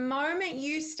that the moment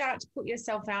you start to put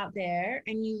yourself out there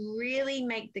and you really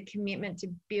make the commitment to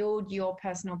build your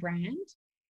personal brand,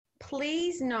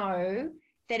 please know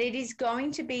that it is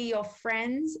going to be your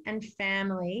friends and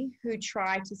family who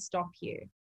try to stop you.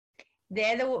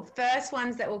 They're the first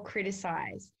ones that will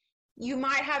criticize. You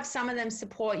might have some of them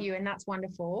support you, and that's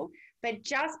wonderful, but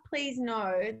just please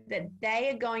know that they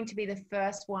are going to be the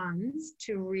first ones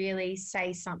to really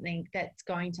say something that's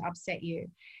going to upset you.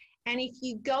 And if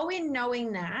you go in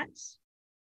knowing that,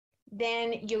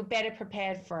 then you're better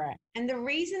prepared for it. And the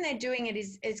reason they're doing it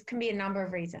is can be a number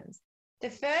of reasons. The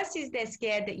first is they're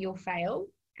scared that you'll fail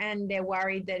and they're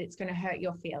worried that it's going to hurt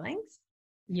your feelings.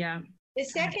 Yeah. The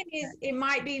second is it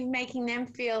might be making them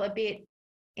feel a bit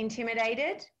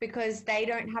intimidated because they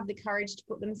don't have the courage to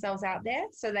put themselves out there.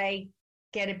 So they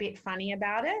get a bit funny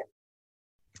about it.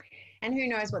 And who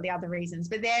knows what the other reasons,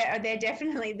 but they're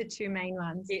definitely the two main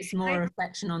ones. It's more a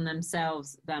reflection on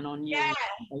themselves than on you,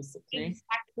 basically.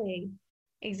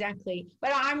 Exactly.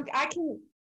 But I can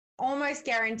almost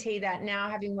guarantee that now,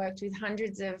 having worked with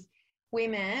hundreds of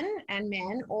women and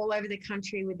men all over the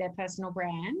country with their personal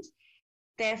brand,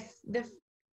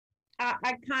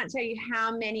 I can't tell you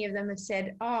how many of them have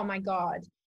said, oh my God,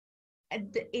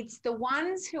 it's the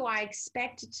ones who I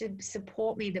expect to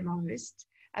support me the most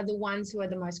are the ones who are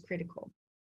the most critical.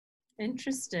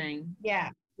 Interesting.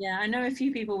 Yeah. Yeah, I know a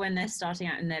few people when they're starting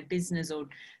out in their business or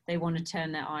they want to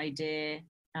turn their idea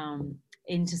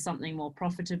into something more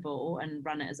profitable and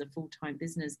run it as a full-time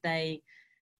business, they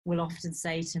will often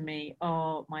say to me,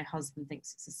 oh, my husband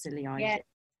thinks it's a silly idea. Yeah.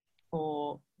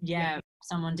 Or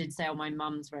someone did say, oh, my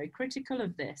mum's very critical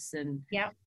of this. And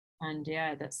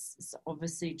yeah, that's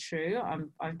obviously true.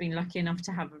 I've been lucky enough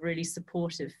to have a really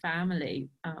supportive family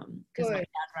because my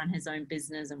dad ran his own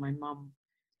business and my mum,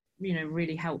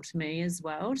 really helped me as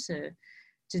well to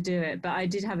do it. But I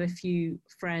did have a few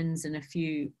friends and a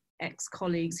few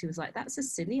ex-colleagues who was like, that's a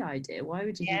silly idea. Why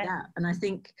would you do that? And I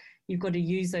think you've got to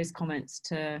use those comments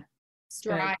to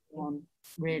spur on,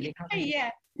 really. Yeah.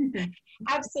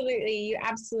 Absolutely. You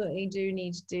absolutely do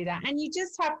need to do that. And you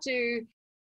just have to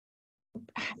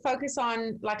focus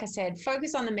on, like I said,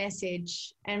 focus on the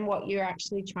message and what you're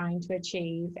actually trying to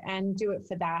achieve and do it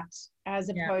for that, as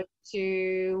opposed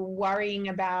to worrying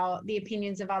about the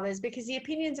opinions of others, because the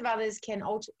opinions of others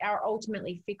are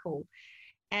ultimately fickle.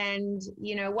 And,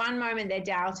 one moment they're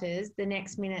doubters, the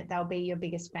next minute they'll be your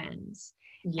biggest fans.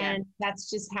 Yeah. And that's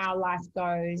just how life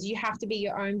goes. You have to be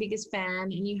your own biggest fan,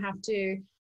 and you have to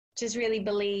just really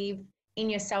believe in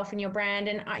yourself and your brand.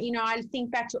 And, I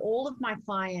think back to all of my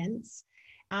clients,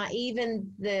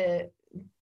 even the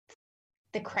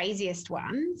craziest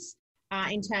ones,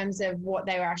 in terms of what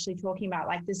they were actually talking about,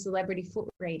 like the celebrity foot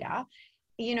reader,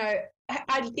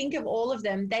 I think of all of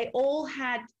them, they all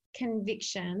had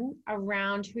conviction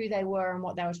around who they were and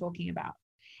what they were talking about.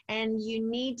 And you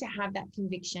need to have that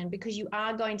conviction, because you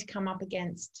are going to come up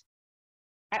against,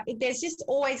 there's just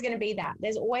always going to be that.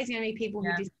 There's always going to be people who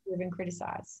disapprove and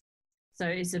criticize. So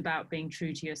it's about being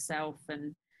true to yourself,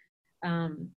 and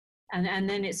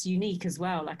then it's unique as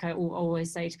well. Like I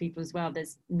always say to people as well,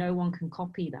 there's no one can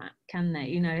copy that, can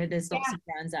they? There's lots of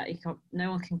brands out there,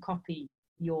 no one can copy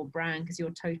your brand because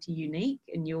you're totally unique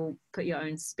and you'll put your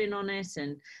own spin on it.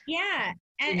 And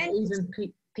and even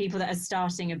people that are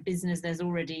starting a business, there's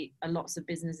already lots of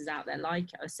businesses out there like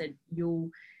it. I said,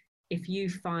 if you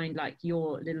find like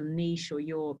your little niche or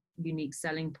your unique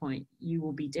selling point, you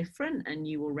will be different and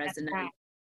you will resonate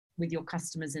with your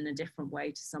customers in a different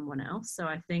way to someone else. So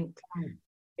I think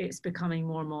it's becoming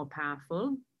more and more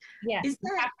powerful. Yeah. Is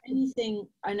there anything,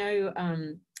 I know,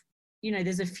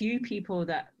 there's a few people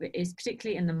that is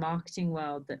particularly in the marketing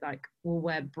world that like will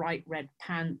wear bright red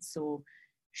pants or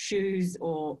shoes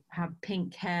or have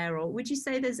pink hair, or would you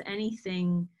say there's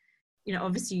anything,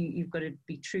 obviously you've got to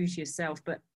be true to yourself,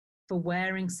 but for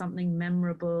wearing something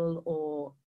memorable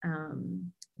or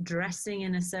dressing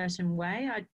in a certain way?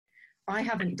 I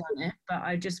haven't done it, but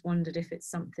I just wondered if it's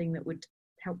something that would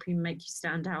help you make you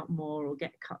stand out more or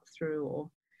get cut through. Or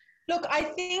look, I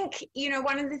think,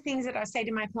 one of the things that I say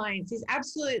to my clients is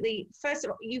absolutely, first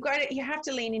of all, you have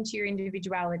to lean into your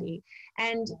individuality,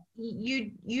 and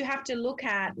you have to look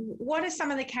at what are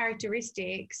some of the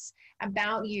characteristics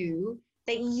about you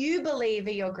that you believe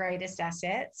are your greatest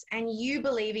assets and you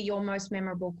believe are your most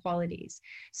memorable qualities.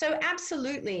 So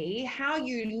absolutely, how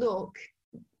you look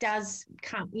does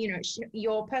come,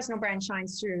 your personal brand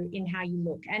shines through in how you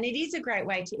look. And it is a great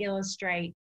way to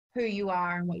illustrate who you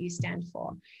are and what you stand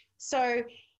for. So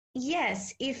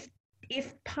yes, if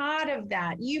part of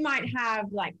that, you might have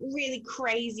like really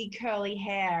crazy curly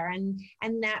hair and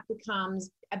that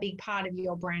becomes a big part of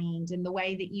your brand and the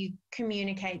way that you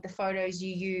communicate, the photos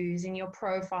you use and your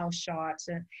profile shots,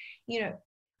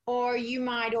 or you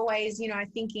might always, I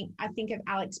think of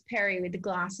Alex Perry with the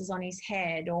glasses on his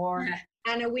head, or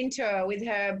Anna Wintour with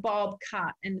her bob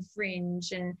cut and the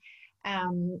fringe, and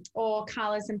or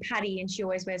Carlos and Patty, and she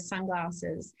always wears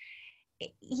sunglasses.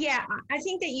 Yeah, I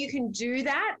think that you can do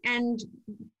that, and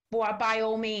by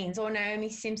all means, or Naomi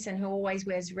Simpson, who always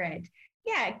wears red.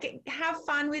 Yeah, have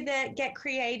fun with it, get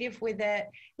creative with it,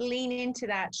 lean into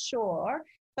that, sure,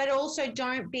 but also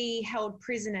don't be held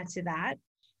prisoner to that,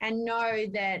 and know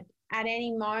that at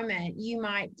any moment, you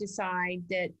might decide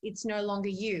that it's no longer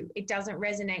you. It doesn't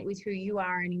resonate with who you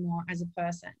are anymore as a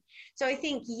person. So I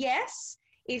think, yes,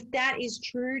 if that is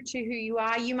true to who you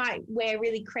are, you might wear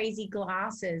really crazy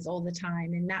glasses all the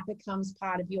time, and that becomes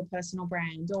part of your personal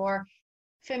brand. Or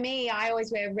for me, I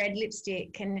always wear red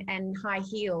lipstick and high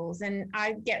heels. And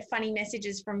I get funny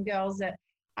messages from girls that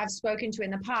I've spoken to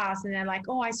in the past, and they're like,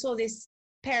 oh, I saw this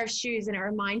pair of shoes and it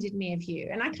reminded me of you.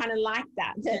 And I kind of like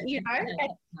that, you know,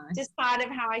 it's Nice. just part of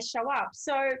how I show up.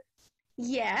 So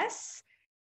yes,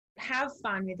 have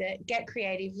fun with it, get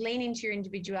creative, lean into your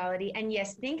individuality. And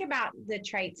yes, think about the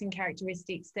traits and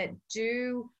characteristics that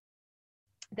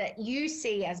you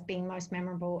see as being most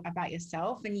memorable about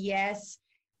yourself. And yes,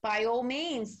 by all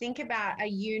means, think about a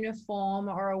uniform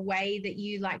or a way that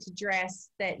you like to dress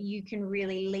that you can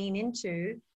really lean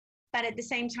into. But at the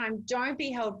same time, don't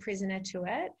be held prisoner to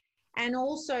it. And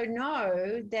also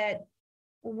know that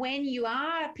when you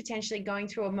are potentially going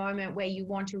through a moment where you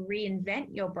want to reinvent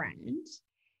your brand,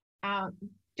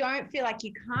 don't feel like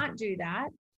you can't do that.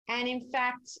 And in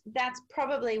fact, that's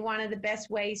probably one of the best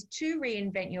ways to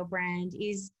reinvent your brand,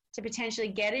 is to potentially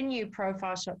get a new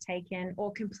profile shot taken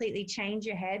or completely change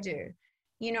your hairdo.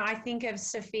 You know, I think of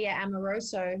Sophia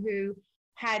Amoroso, who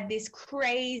had this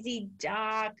crazy,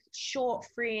 dark, short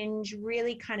fringe,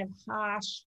 really kind of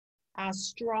harsh,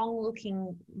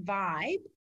 strong-looking vibe.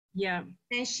 Yeah.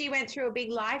 And she went through a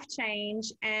big life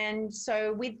change. And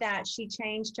so with that, she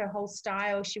changed her whole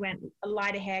style. She went a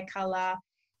lighter hair color.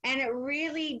 And it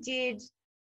really did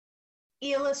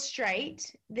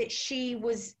illustrate that she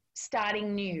was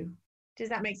starting new. Does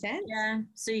that make sense? Yeah.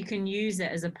 So you can use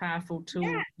it as a powerful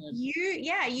tool.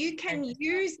 You can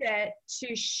use it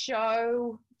to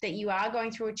show that you are going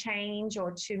through a change,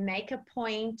 or to make a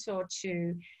point, or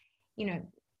to, you know,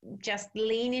 just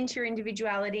lean into your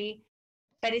individuality,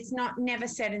 but it's never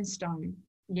set in stone.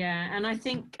 Yeah. And I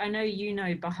think, I know you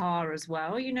know Bahar as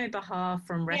well. You know Bahar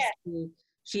from Rescue.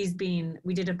 Yeah.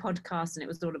 We did a podcast and it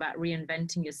was all about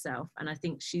reinventing yourself. And I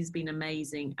think she's been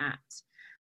amazing at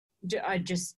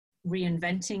just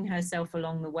reinventing herself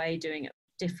along the way, doing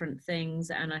different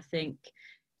things. And I think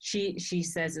she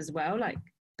says as well, like,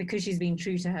 because she's been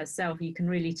true to herself, you can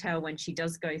really tell when she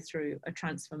does go through a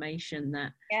transformation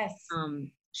that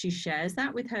she shares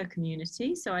that with her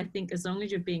community. So I think as long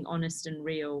as you're being honest and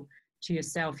real to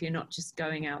yourself, you're not just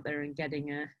going out there and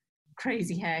getting a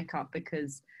crazy haircut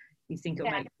because you think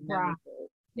it'll make you memorable.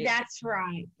 That's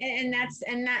right. And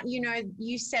that, you know,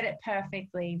 you said it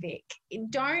perfectly, Vic.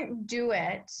 Don't do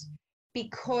it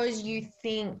because you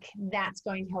think that's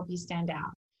going to help you stand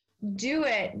out. Do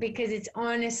it because it's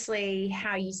honestly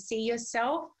how you see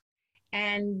yourself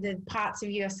and the parts of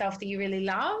yourself that you really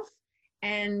love,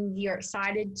 and you're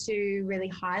excited to really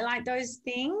highlight those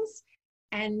things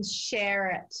and share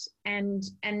it, and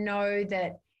know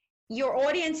that your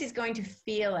audience is going to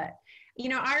feel it. You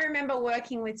know, I remember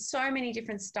working with so many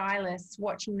different stylists,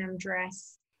 watching them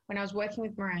dress when I was working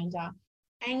with Miranda,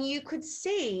 and you could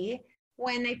see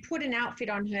when they put an outfit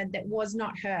on her that was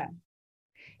not her.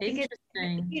 Interesting.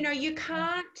 Because, you know, you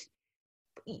can't,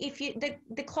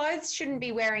 the clothes shouldn't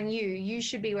be wearing you, you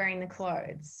should be wearing the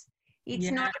clothes.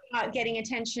 It's not about getting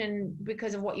attention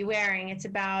because of what you're wearing. It's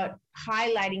about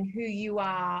highlighting who you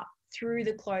are through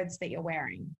the clothes that you're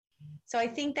wearing. So I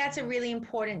think that's a really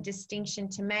important distinction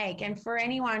to make. And for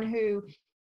anyone who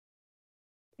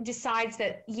decides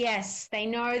that, yes, they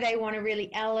know they want to really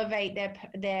elevate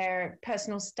their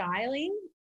personal styling,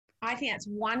 I think that's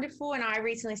wonderful. And I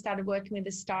recently started working with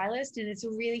a stylist, and it's a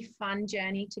really fun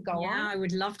journey to go on. Yeah, I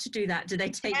would love to do that. Do they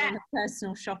take you on a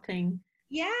personal shopping?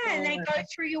 Yeah, and they go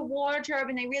through your wardrobe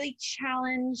and they really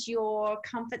challenge your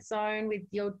comfort zone with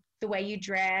the way you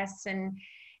dress, and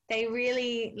they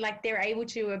really, like, they're able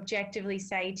to objectively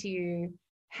say to you,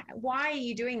 why are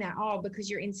you doing that? Oh, because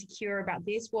you're insecure about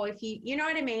this. Well, if you know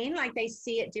what I mean? Like, they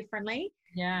see it differently.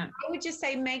 Yeah. I would just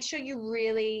say, make sure you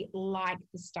really like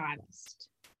the stylist.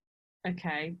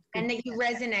 Okay. And that you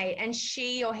resonate, and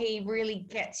she or he really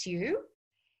gets you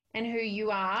and who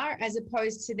you are, as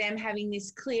opposed to them having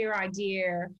this clear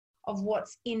idea of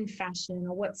what's in fashion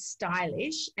or what's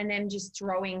stylish, and then just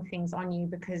throwing things on you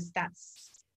because that's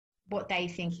what they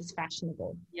think is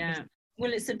fashionable. Yeah.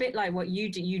 Well, it's a bit like what you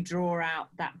do. You draw out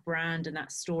that brand and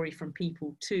that story from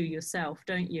people to yourself,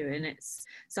 don't you? And it's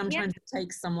sometimes it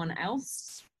takes someone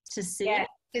else to see it.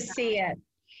 To see it.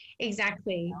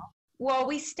 Exactly. Well,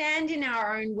 we stand in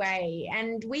our own way,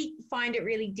 and we find it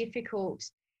really difficult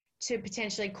to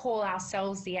potentially call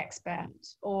ourselves the expert,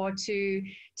 or to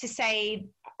say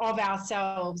of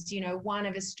ourselves, you know, one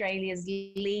of Australia's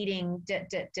leading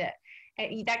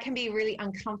That can be really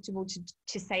uncomfortable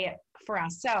to say it for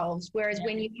ourselves. Whereas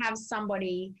when you have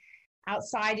somebody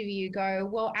outside of you go,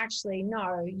 well, actually,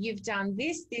 no, you've done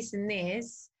this, this, and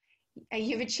this,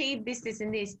 you've achieved this, this,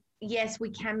 and this. Yes, we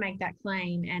can make that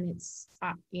claim, and it's,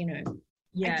 I give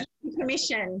you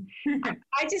permission.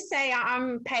 I just say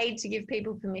I'm paid to give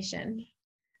people permission.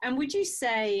 And would you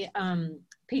say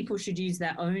people should use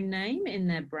their own name in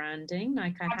their branding?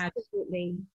 Like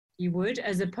Absolutely. You would,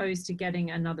 as opposed to getting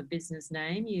another business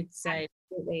name, you'd say.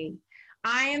 Absolutely.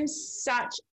 I am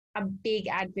such a big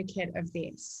advocate of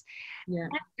this. Yeah.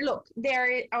 And look,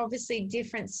 there are obviously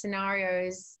different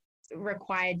scenarios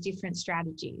require different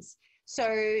strategies.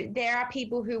 So there are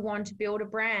people who want to build a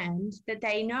brand that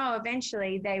they know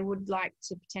eventually they would like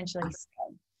to potentially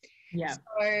sell. Yeah.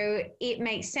 So it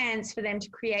makes sense for them to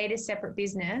create a separate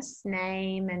business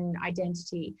name and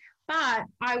identity. But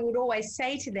I would always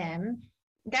say to them,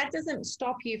 that doesn't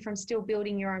stop you from still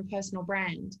building your own personal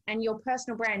brand. And your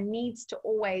personal brand needs to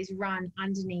always run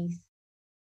underneath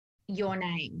your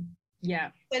name. Yeah.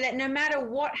 So that no matter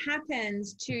what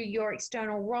happens to your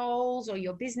external roles or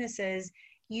your businesses,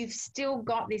 you've still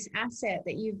got this asset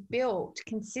that you've built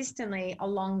consistently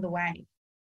along the way.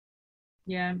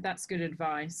 Yeah, that's good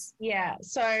advice. Yeah.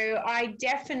 So I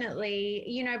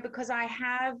definitely, because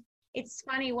it's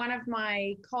funny, one of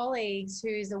my colleagues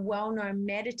who's a well-known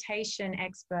meditation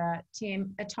expert,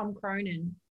 Tom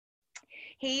Cronin,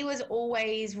 he was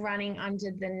always running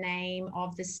under the name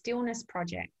of the Stillness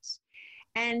Project.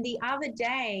 And the other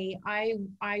day, I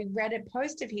read a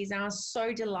post of his and I was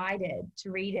so delighted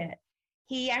to read it.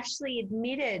 He actually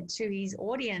admitted to his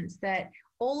audience that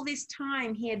all this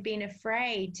time he had been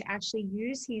afraid to actually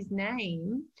use his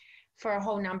name for a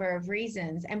whole number of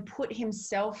reasons and put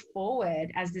himself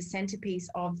forward as the centerpiece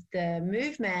of the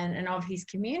movement and of his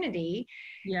community.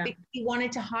 Yeah. Because he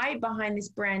wanted to hide behind this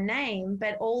brand name,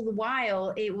 but all the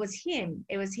while it was him.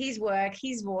 It was his work,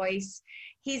 his voice,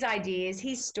 his ideas,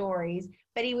 his stories,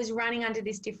 but he was running under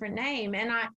this different name.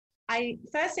 And I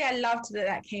firstly, I loved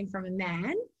that came from a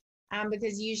man,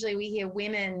 because usually we hear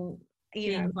women,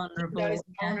 those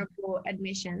vulnerable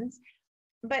admissions.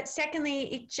 But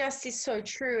secondly, it just is so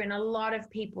true. And a lot of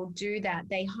people do that.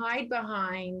 They hide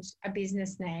behind a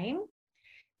business name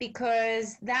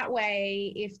because that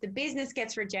way, if the business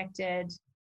gets rejected,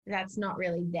 that's not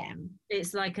really them.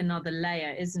 It's like another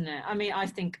layer, isn't it? I mean, I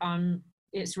think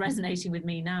it's resonating with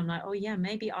me now. I'm like, oh yeah,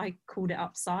 maybe I called it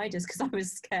Upsiders because I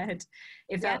was scared.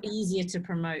 It felt easier to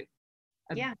promote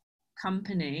a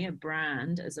company, a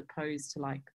brand, as opposed to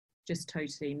like just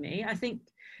totally me. I think.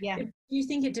 Yeah. You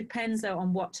think it depends though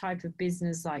on what type of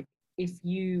business, like if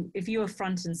you are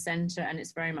front and center and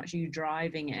it's very much you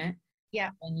driving it,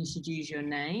 then you should use your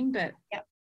name. But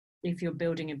if you're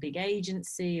building a big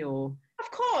agency or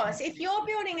of course, if you're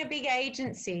building a big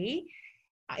agency,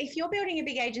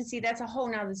 that's a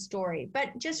whole nother story. But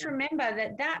just remember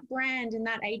that brand and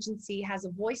that agency has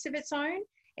a voice of its own.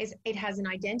 It has an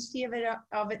identity of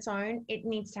its own. It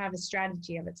needs to have a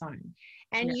strategy of its own.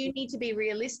 And you need to be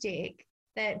realistic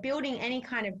that building any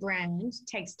kind of brand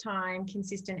takes time,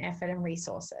 consistent effort, and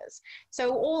resources.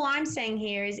 So all I'm saying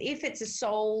here is if it's a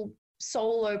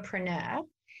solopreneur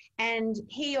and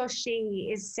he or she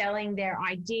is selling their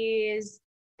ideas,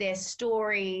 their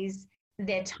stories,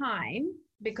 their time,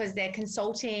 because they're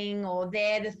consulting or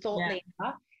they're the thought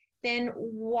leader, then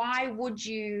why would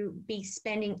you be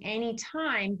spending any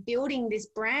time building this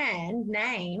brand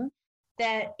name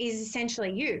that is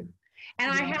essentially you?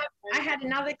 And I had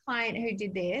another client who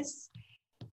did this.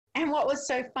 And what was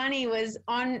so funny was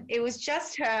it was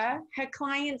just her. Her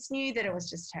clients knew that it was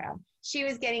just her. She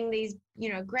was getting these,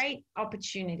 great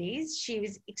opportunities. She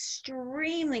was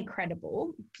extremely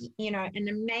credible, an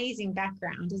amazing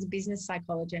background as a business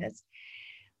psychologist.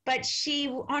 But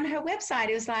on her website,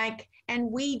 it was like,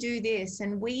 and we do this,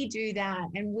 and we do that,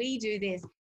 and we do this.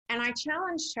 And I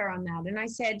challenged her on that. And I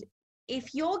said,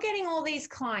 if you're getting all these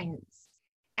clients,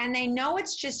 and they know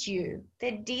it's just you,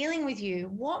 they're dealing with you,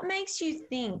 what makes you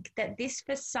think that this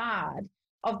facade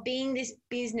of being this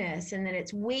business and that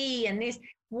it's we and this,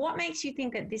 what makes you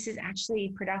think that this is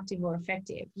actually productive or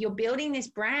effective? You're building this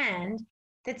brand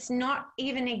that's not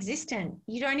even existent.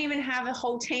 You don't even have a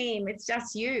whole team. It's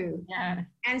just you. Yeah.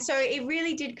 And so it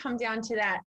really did come down to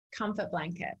that comfort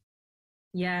blanket.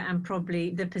 Yeah, and probably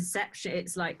the perception,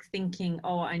 it's like thinking,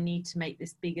 oh, I need to make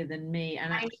this bigger than me.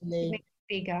 And actually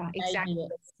bigger, exactly.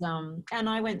 And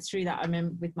I went through that. I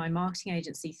remember with my marketing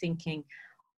agency thinking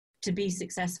to be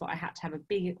successful, I had to have a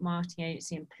big marketing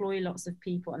agency, employ lots of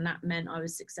people, and that meant I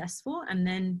was successful. And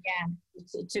then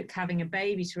it took having a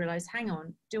baby to realize, hang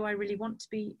on, do I really want to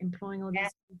be employing all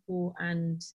these people?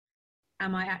 And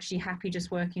am I actually happy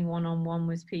just working one-on-one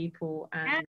with people?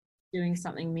 And doing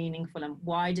something meaningful, and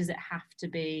why does it have to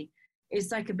be?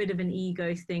 It's like a bit of an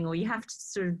ego thing, or you have to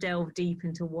sort of delve deep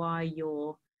into why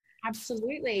you're.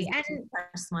 Absolutely. And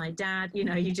impress my dad,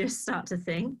 you just start to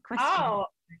think. Oh,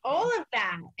 all of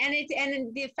that. And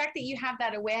the fact that you have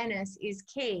that awareness is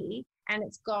key, and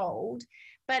it's gold.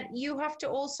 But you have to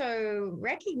also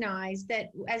recognize that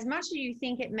as much as you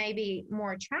think it may be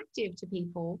more attractive to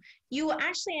people, you will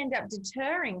actually end up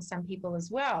deterring some people as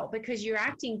well, because you're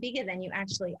acting bigger than you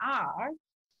actually are.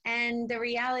 And the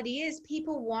reality is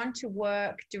people want to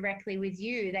work directly with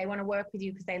you. They want to work with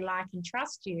you because they like and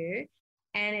trust you,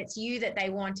 and it's you that they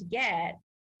want to get.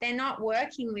 They're not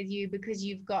working with you because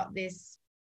you've got this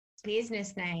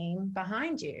business name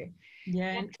behind you.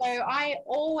 Yeah. And so I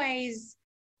always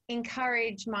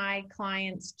encourage my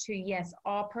clients to, yes,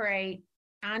 operate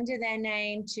under their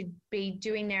name, to be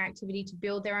doing their activity, to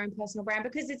build their own personal brand,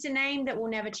 because it's a name that will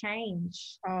never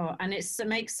change. Oh, and it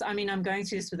makes, I'm going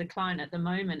through this with a client at the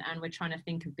moment, and we're trying to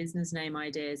think of business name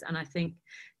ideas. And I think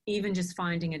even just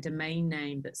finding a domain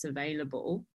name that's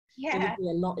available, it would be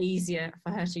a lot easier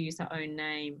for her to use her own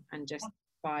name and just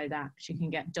buy that. She can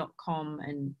get .com,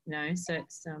 and so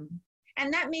it's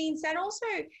and that means that also,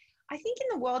 I think in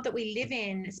the world that we live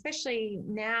in, especially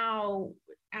now,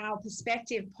 our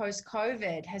perspective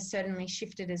post-COVID has certainly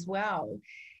shifted as well.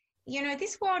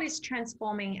 This world is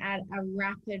transforming at a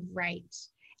rapid rate.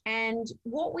 And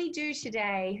what we do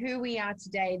today, who we are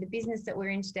today, the business that we're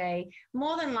in today,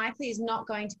 more than likely is not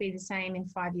going to be the same in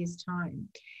 5 years' time.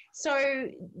 So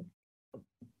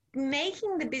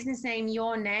making the business name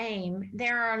your name,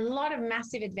 there are a lot of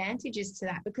massive advantages to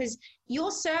that, because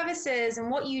your services and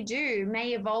what you do may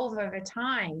evolve over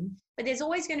time, but there's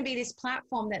always going to be this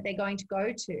platform that they're going to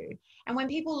go to. And when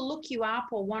people look you up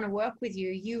or want to work with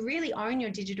you, you really own your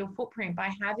digital footprint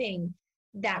by having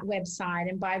that website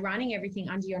and by running everything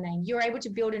under your name. You're able to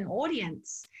build an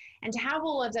audience, and to have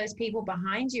all of those people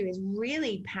behind you is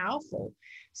really powerful.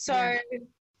 So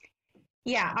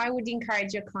yeah, I would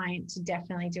encourage your client to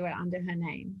definitely do it under her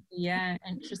name. Yeah,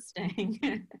 interesting.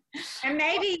 And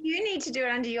maybe you need to do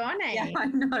it under your name. Yeah, I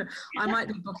know. I might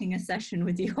be booking a session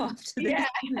with you after this.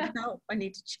 Yeah. I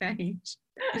need to change.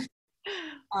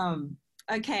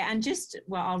 Okay, and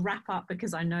I'll wrap up,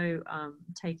 because I know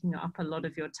taking up a lot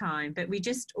of your time, but we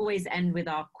just always end with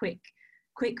our quick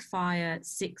fire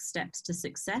 6 steps to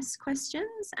success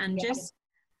questions, and just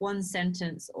one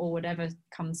sentence or whatever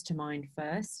comes to mind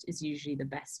first is usually the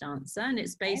best answer. And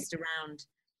it's based around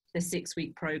the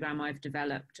 6-week program I've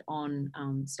developed on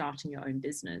starting your own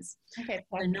business. Okay.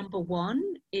 So number 1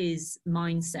 is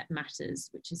mindset matters,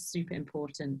 which is super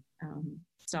important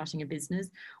starting a business.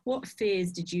 What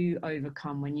fears did you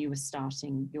overcome when you were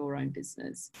starting your own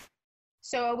business?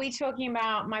 So are we talking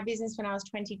about my business when I was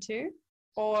 22?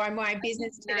 Or my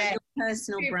business today? Your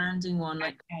personal branding one,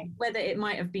 like whether it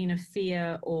might have been a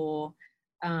fear, or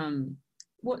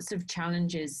what sort of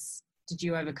challenges did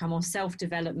you overcome, or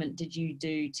self-development did you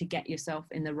do to get yourself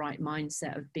in the right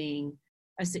mindset of being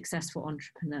a successful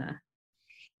entrepreneur?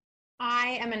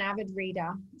 I am an avid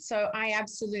reader, so I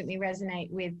absolutely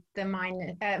resonate with the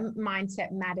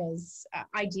mindset matters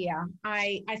idea.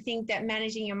 I think that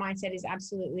managing your mindset is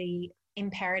absolutely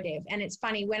imperative. And it's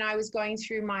funny, when I was going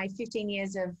through my 15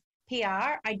 years of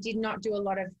PR, I did not do a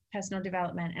lot of personal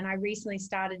development, and I recently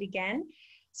started again.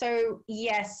 So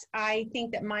yes, I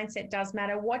think that mindset does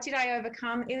matter. What did I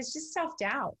overcome? It was just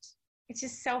self-doubt. It's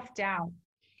just self-doubt.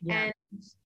 Yeah.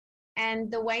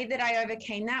 And the way that I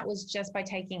overcame that was just by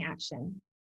taking action.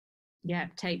 Yeah,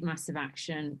 take massive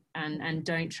action, and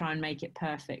don't try and make it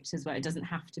perfect as well. It doesn't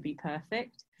have to be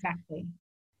perfect. Exactly.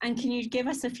 And can you give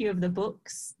us a few of the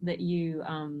books that you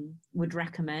would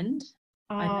recommend?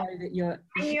 I know that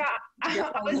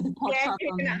I was scared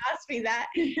you were going to ask me that.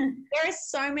 There are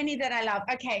so many that I love.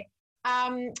 Okay.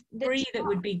 3 that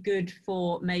would be good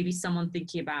for maybe someone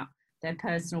thinking about their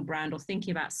personal brand or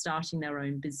thinking about starting their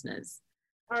own business.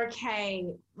 Okay.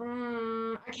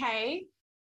 Okay.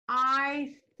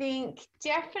 I think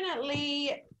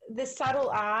definitely The Subtle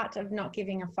Art of Not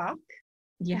Giving a Fuck.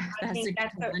 Yeah, that's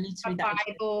a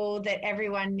Bible that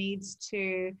everyone needs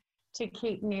to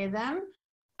keep near them.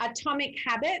 Atomic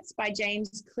Habits by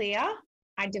James Clear.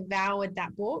 I devoured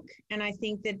that book, and I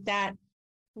think that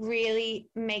really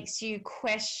makes you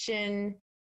question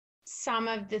some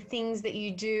of the things that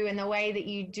you do and the way that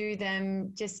you do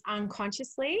them just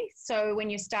unconsciously. So when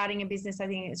you're starting a business, I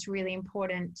think it's really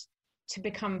important to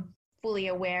become fully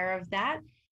aware of that.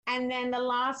 And then the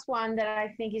last one that I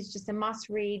think is just a must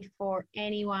read for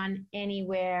anyone,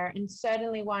 anywhere, and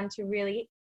certainly one to really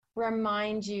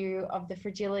remind you of the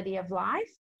fragility of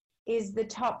life, is The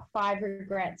Top 5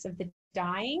 Regrets of the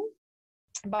Dying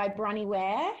by Bronnie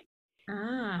Ware.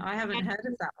 I haven't heard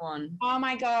of that one. Oh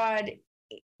my God.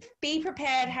 Be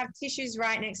prepared, have tissues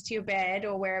right next to your bed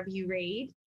or wherever you read.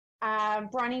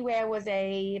 Bronnie Ware was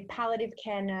a palliative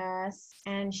care nurse,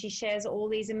 and she shares all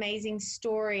these amazing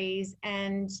stories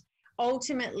and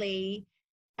ultimately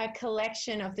a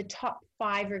collection of the top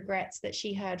 5 regrets that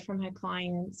she heard from her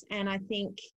clients. And I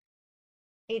think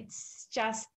it's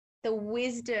just the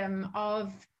wisdom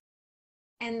of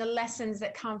and the lessons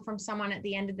that come from someone at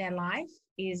the end of their life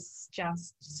is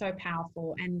just so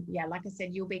powerful. And yeah, like I said,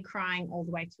 you'll be crying all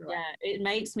the way through it. Yeah, it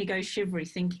makes me go shivery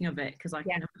thinking of it because I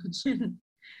can imagine.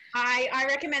 I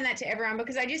recommend that to everyone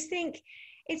because I just think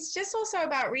it's just also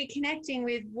about reconnecting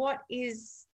with what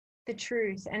is the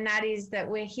truth. And that is that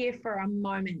we're here for a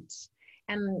moment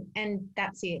and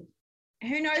that's it.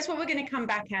 Who knows what we're going to come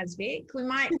back as, Vic? We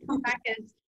might come back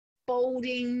as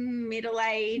balding,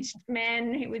 middle-aged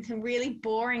men with some really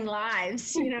boring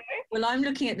lives, you know? Well, I'm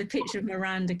looking at the picture of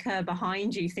Miranda Kerr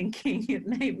behind you thinking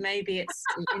maybe it's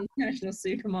the international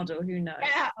supermodel, who knows?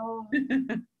 Yeah. Oh,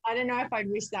 I don't know if I'd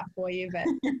wish that for you, but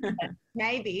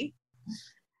maybe.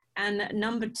 And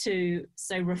number 2,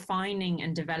 so refining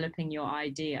and developing your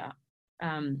idea.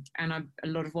 A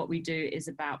lot of what we do is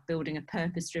about building a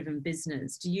purpose-driven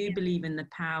business. Do you believe in the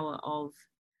power of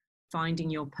finding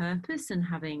your purpose and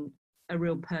having a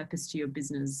real purpose to your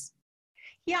business?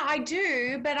 Yeah, I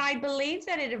do, but I believe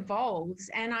that it evolves.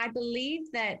 And I believe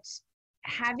that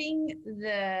having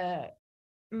the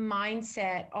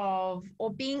mindset of,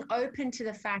 or being open to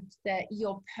the fact that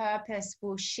your purpose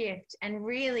will shift. And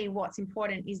really what's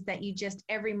important is that you just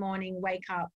every morning wake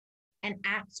up and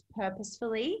act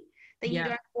purposefully, that you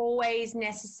don't always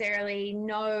necessarily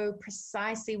know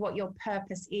precisely what your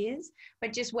purpose is,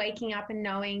 but just waking up and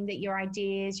knowing that your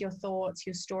ideas, your thoughts,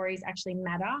 your stories actually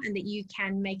matter and that you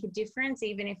can make a difference,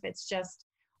 even if it's just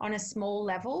on a small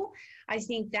level. I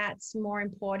think that's more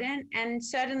important. And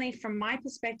certainly from my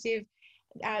perspective,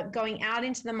 going out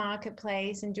into the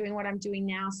marketplace and doing what I'm doing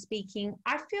now, speaking,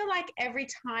 I feel like every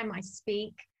time I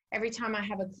speak, every time I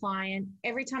have a client,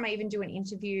 every time I even do an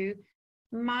interview,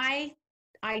 my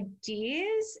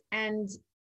ideas and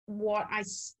what I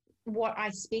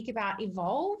speak about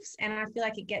evolves, and I feel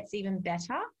like it gets even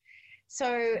better.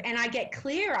 So, and I get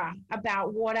clearer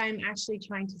about what I'm actually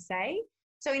trying to say.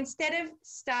 So instead of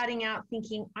starting out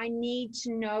thinking, I need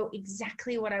to know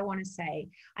exactly what I want to say,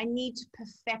 I need to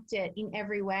perfect it in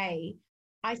every way,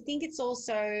 I think it's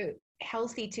also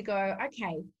healthy to go,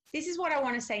 okay, this is what I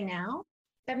want to say now,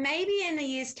 but maybe in a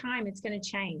year's time, it's going to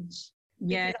change.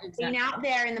 Yeah, because I've been out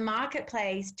there in the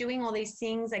marketplace doing all these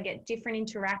things. I get different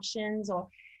interactions, or,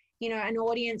 you know, an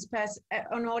audience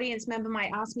member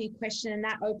might ask me a question and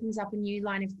that opens up a new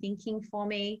line of thinking for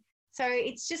me. So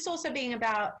it's just also being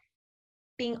about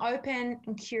being open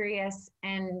and curious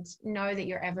and know that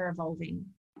you're ever evolving.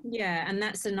 Yeah, and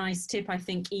that's a nice tip. I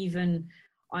think even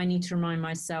I need to remind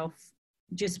myself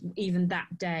just even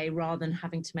that day, rather than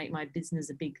having to make my business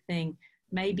a big thing,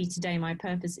 maybe today my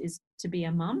purpose is to be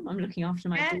a mum. I'm looking after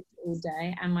my daughter all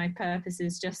day, and my purpose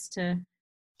is just to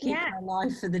keep her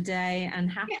alive for the day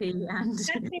and happy. And that's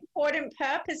an important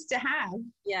purpose to have.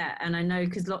 Yeah, and I know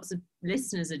because lots of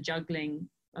listeners are juggling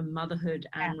a motherhood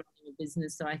and running a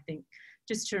business. So I think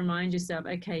just to remind yourself,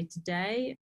 okay,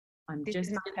 today this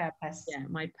is my purpose. Yeah,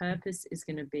 my purpose is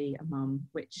going to be a mum,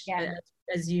 which,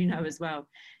 as you know as well,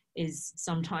 is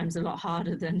sometimes a lot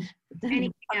harder than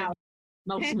anything else.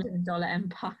 Multi-million-dollar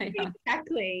empire.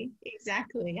 Exactly,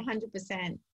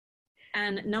 100%.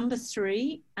 And number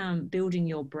 3, building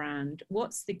your brand.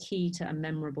 What's the key to a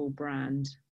memorable brand?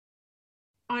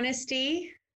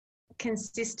 Honesty,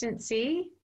 consistency,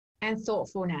 and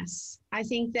thoughtfulness. I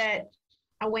think that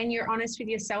when you're honest with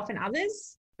yourself and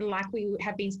others, like we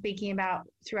have been speaking about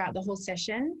throughout the whole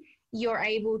session, you're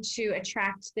able to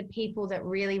attract the people that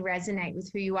really resonate with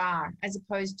who you are, as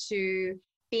opposed to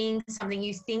being something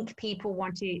you think people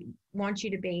want you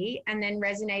to be, and then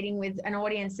resonating with an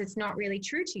audience that's not really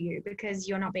true to you because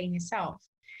you're not being yourself.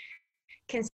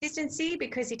 Consistency,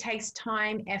 because it takes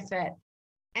time, effort,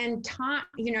 and time,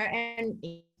 and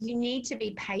you need to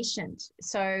be patient.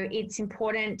 So it's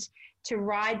important to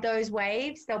ride those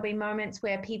waves. There'll be moments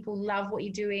where people love what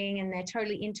you're doing and they're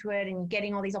totally into it and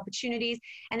getting all these opportunities.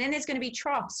 And then there's going to be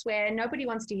troughs where nobody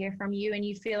wants to hear from you and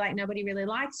you feel like nobody really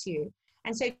likes you.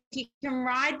 And so if you can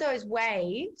ride those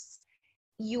waves,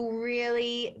 you'll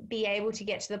really be able to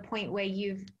get to the point where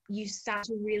you start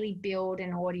to really build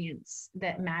an audience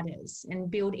that matters and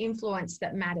build influence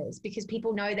that matters, because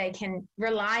people know they can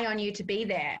rely on you to be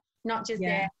there, not just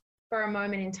there for a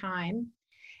moment in time.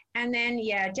 And then,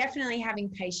 definitely having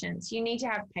patience. You need to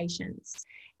have patience.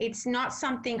 It's not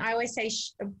something, I always say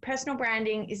personal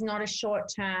branding is not a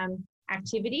short-term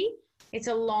activity. It's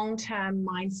a long-term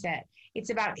mindset. It's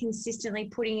about consistently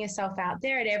putting yourself out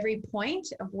there at every point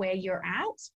of where you're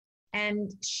at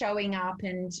and showing up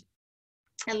and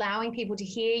allowing people to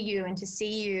hear you and to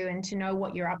see you and to know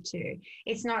what you're up to.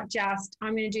 It's not just,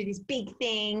 I'm going to do this big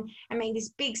thing and make this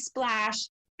big splash,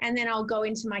 and then I'll go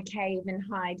into my cave and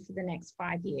hide for the next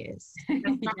 5 years.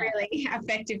 That's not really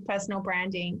effective personal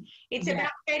branding. It's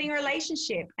about creating a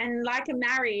relationship. And like a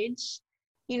marriage,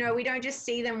 you know, we don't just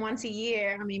see them once a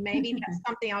year. I mean, maybe that's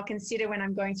something I'll consider when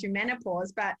I'm going through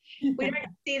menopause, but we don't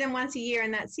see them once a year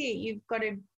and that's it. You've got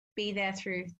to be there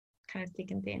through kind of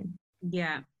thick and thin.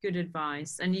 Yeah, good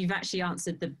advice. And you've actually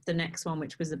answered the next one,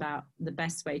 which was about the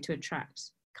best way to attract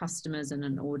customers and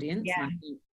an audience. Yeah. And I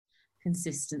think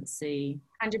consistency.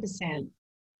 100%.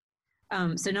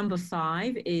 So number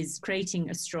 5 is creating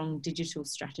a strong digital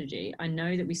strategy. I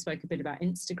know that we spoke a bit about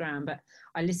Instagram, but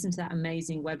I listened to that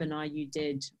amazing webinar you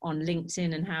did on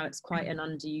LinkedIn and how it's quite an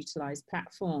underutilized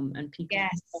platform and people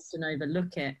often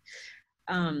overlook it.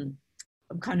 I'm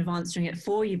kind of answering it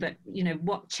for you, but you know,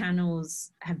 what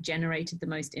channels have generated the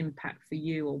most impact for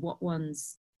you, or what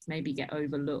ones maybe get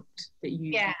overlooked that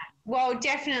you? Yeah, well,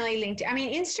 definitely LinkedIn. I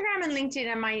mean, Instagram and LinkedIn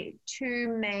are my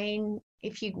 2 main,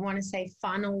 if you want to say,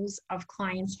 funnels of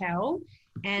clientele.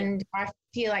 And I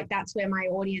feel like that's where my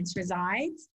audience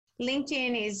resides.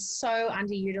 LinkedIn is so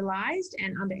underutilized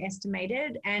and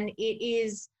underestimated, and it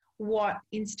is what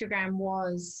Instagram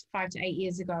was 5 to 8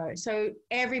 years ago. So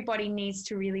everybody needs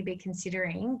to really be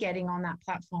considering getting on that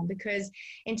platform, because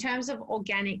in terms of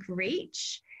organic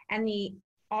reach and the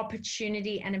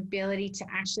opportunity and ability to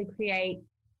actually create,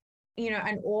 you know,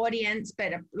 an audience,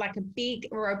 but like a big,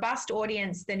 robust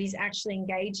audience that is actually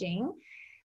engaging,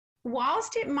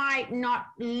 whilst it might not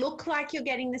look like you're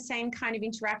getting the same kind of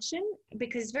interaction,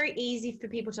 because it's very easy for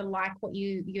people to like what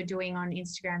you're doing on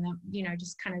Instagram, you know,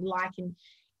 just kind of like. And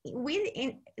with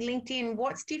LinkedIn,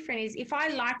 what's different is if I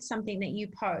like something that you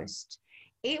post,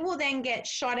 it will then get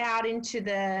shot out into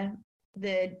the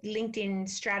LinkedIn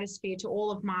stratosphere to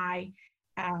all of my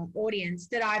audience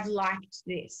that I've liked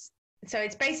this. So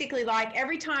it's basically like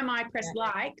every time I press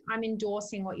like, I'm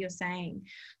endorsing what you're saying.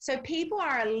 So people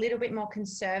are a little bit more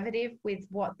conservative with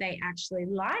what they actually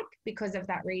like because of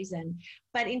that reason.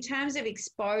 But in terms of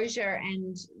exposure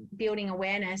and building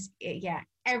awareness,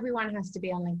 everyone has to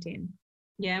be on LinkedIn.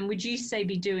 Yeah, and would you say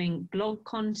be doing blog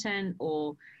content,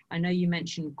 or I know you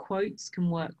mentioned quotes can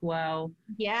work well.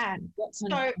 Yeah. What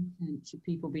kind of content should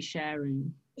people be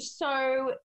sharing?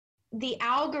 So the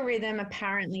algorithm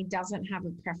apparently doesn't have a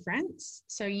preference.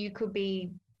 So you could be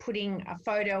putting a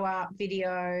photo up,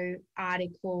 video,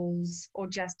 articles, or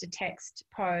just a text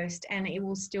post, and it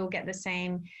will still get the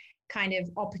same kind of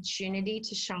opportunity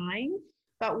to shine.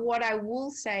 But what I will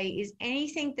say is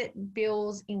anything that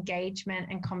builds engagement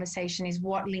and conversation is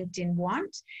what LinkedIn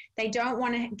want. They don't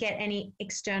want to get any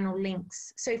external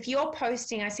links. So if you're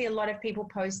posting, I see a lot of people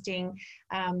posting,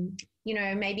 you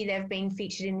know, maybe they've been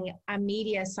featured in a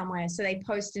media somewhere, so they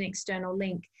post an external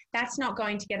link. That's not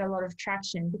going to get a lot of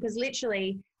traction, because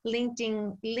literally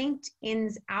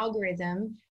LinkedIn's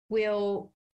algorithm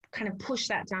will kind of push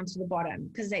that down to the bottom,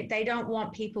 because they don't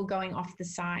want people going off the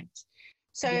site.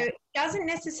 So it doesn't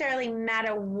necessarily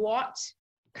matter what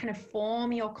kind of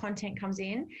form your content comes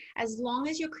in, as long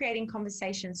as you're creating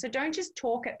conversation. So don't just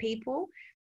talk at people.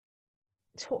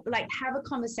 Have a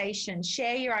conversation,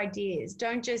 share your ideas.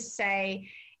 Don't just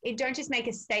make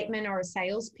a statement or a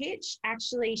sales pitch.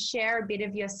 Actually share a bit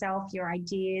of yourself, your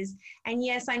ideas. And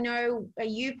yes, I know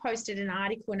you posted an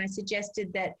article and I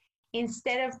suggested that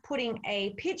instead of putting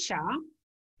a picture,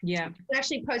 you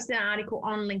actually posted an article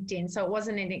on LinkedIn. So it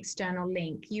wasn't an external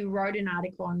link. You wrote an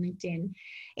article on LinkedIn.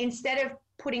 Instead of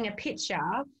putting a picture,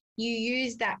 you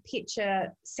use that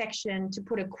picture section to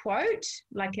put a quote,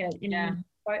 like a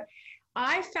quote.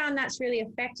 I found that's really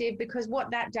effective, because what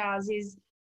that does is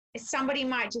somebody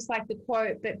might just like the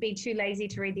quote but be too lazy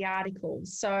to read the article.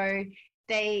 So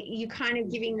you kind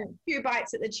of giving 2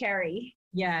 bites at the cherry.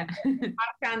 Yeah.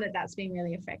 I found that that's been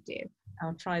really effective.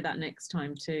 I'll try that next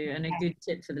time too. And a good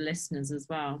tip for the listeners as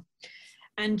well.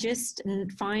 And just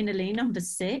finally, number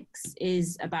 6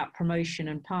 is about promotion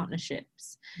and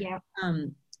partnerships. Yeah.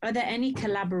 Are there any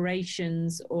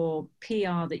collaborations or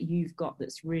PR that you've got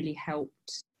that's really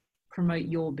helped promote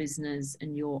your business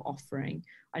and your offering?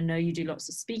 I know you do lots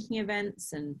of speaking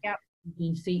events and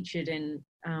been featured in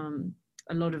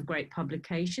a lot of great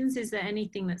publications. Is there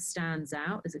anything that stands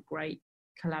out as a great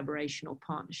collaboration or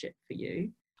partnership for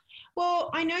you? Well,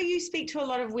 I know you speak to a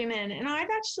lot of women, and I've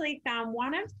actually found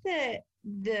one of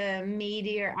the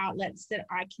media outlets that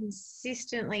I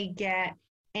consistently get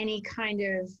any kind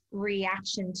of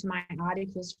reaction to my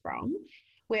articles from,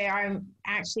 where I'm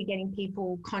actually getting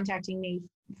people contacting me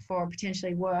for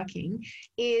potentially working,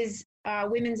 is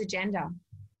Women's Agenda.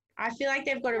 I feel like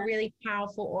they've got a really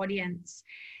powerful audience.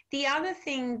 The other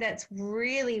thing that's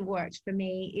really worked for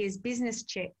me is Business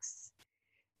Chicks.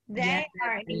 They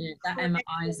are that Emma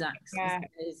Isaacs yeah. is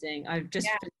amazing. I've just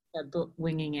finished her book,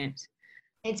 Winging It.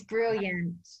 It's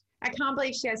brilliant. I can't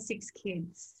believe she has 6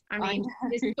 kids. I mean,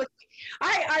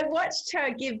 I watched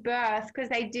her give birth because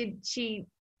she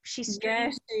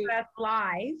streamed birth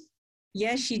live.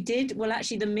 Yeah, she did. Well,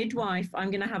 actually, the midwife,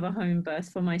 I'm going to have a home birth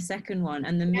for my second one.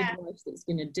 And the midwife that's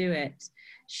going to do it,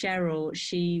 Cheryl,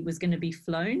 she was going to be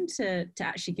flown to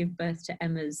actually give birth to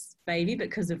Emma's baby.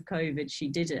 Because of COVID, she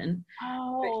didn't.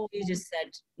 Oh. But she just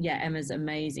said, yeah, Emma's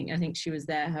amazing. I think she was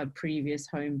there, her previous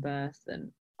home birth.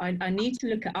 And I need to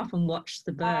look it up and watch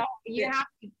the birth. Oh, you have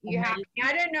to.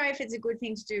 I don't know if it's a good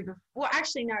thing to do. Well,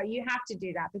 actually, no, you have to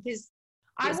do that because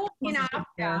I walked in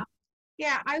after.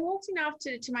 Yeah, I walked in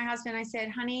after to my husband. I said,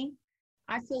 honey,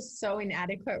 I feel so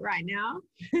inadequate right now.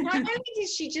 Not only did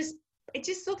it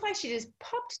just looked like she just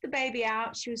popped the baby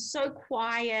out. She was so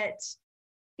quiet.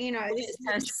 You know, this is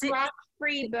a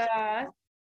drug-free birth.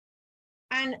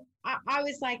 And I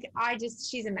was like,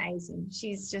 she's amazing.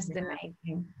 She's just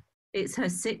amazing. It's her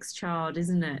 6th child,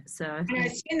 isn't it? So I know,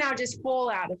 skin now just fall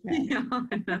out of her. Yeah,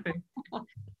 I know.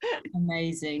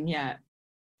 Amazing, yeah.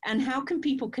 And how can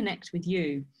people connect with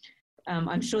you?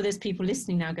 I'm sure there's people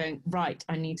listening now going, right,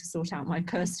 I need to sort out my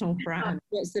personal brand.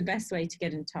 What's the best way to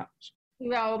get in touch?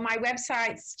 Well, my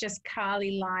website's just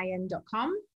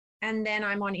carlylyon.com, and then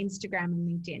I'm on Instagram and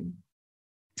LinkedIn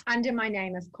under my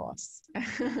name, of course.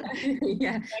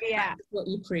 Yeah, that's what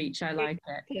you preach. I like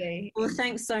it. Well,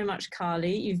 thanks so much,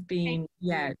 Carly. You've been,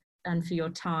 and for your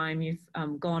time. You've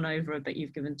gone over it, but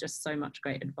you've given just so much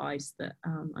great advice that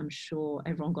I'm sure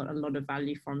everyone got a lot of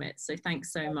value from it. So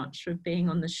thanks so much for being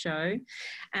on the show.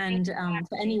 And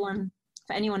for anyone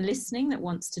listening that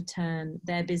wants to turn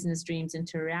their business dreams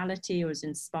into a reality or is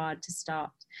inspired to start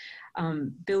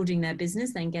building their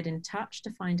business, then get in touch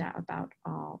to find out about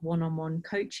our one-on-one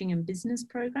coaching and business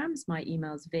programs. My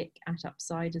email's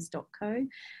vic@upsiders.co.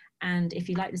 And if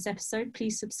you like this episode,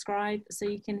 please subscribe so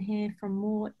you can hear from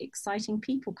more exciting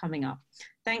people coming up.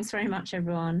 Thanks very much,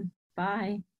 everyone.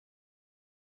 Bye.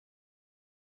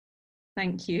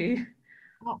 Thank you.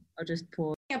 I'll just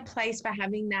pause. A place for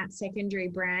having that secondary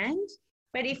brand.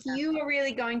 But if you are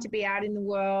really going to be out in the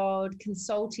world,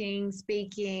 consulting,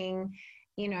 speaking,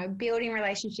 building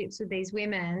relationships with these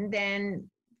women, then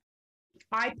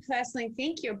I personally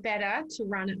think you're better to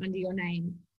run it under your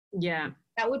name. Yeah.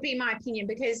 That would be my opinion,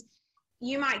 because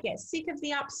you might get sick of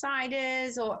the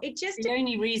Upsiders, or it just... The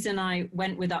only reason I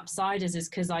went with Upsiders is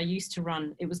because I used to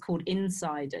run, it was called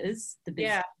Insiders, the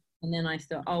business. Yeah. And then I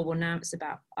thought, oh, well, now it's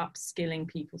about upskilling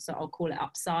people, so I'll call it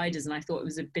Upsiders. And I thought it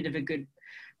was a bit of a good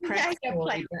press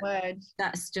word.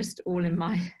 That's just all in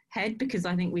my head, because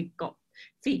I think we got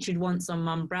featured once on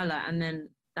Mumbrella, and then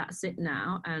that's it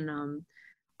now. And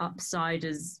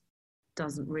Upsiders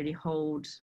doesn't really hold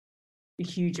a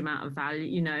huge amount of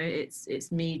value.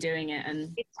 It's me doing it,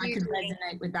 and I could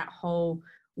resonate with that whole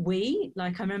we.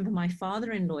 Like, I remember my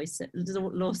father-in-law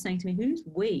saying to me, who's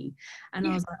we? And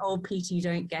I was like, oh, Peter, you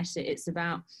don't get it. It's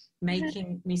about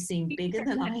making me seem bigger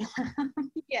than I am.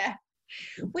 Yeah.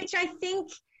 Which I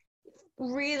think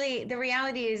really the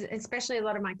reality is, especially a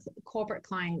lot of my corporate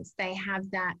clients, they have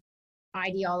that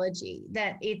ideology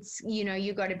that it's,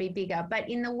 you've got to be bigger. But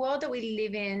in the world that we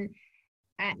live in,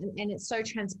 and it's so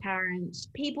transparent,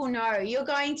 people know you're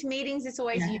going to meetings, it's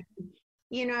always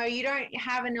you don't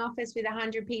have an office with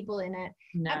 100 people in it.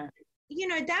 No.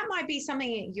 That might be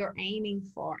something that you're aiming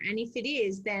for, and if it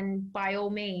is, then by all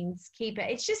means keep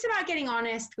it. It's just about getting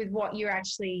honest with what you're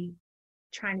actually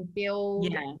trying to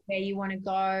build, where you want to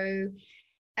go.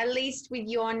 At least with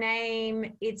your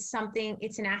name, it's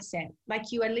an asset.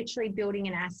 Like, you are literally building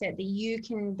an asset that you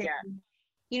can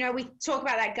we talk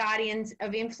about that guardians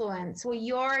of influence. Well,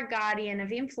 you're a guardian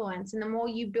of influence. And the more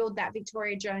you build that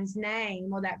Victoria Jones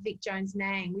name, or that Vic Jones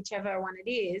name, whichever one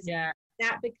it is,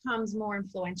 that becomes more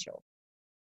influential.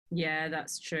 Yeah,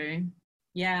 that's true.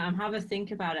 Yeah, I'm having a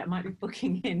think about it. I might be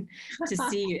booking in to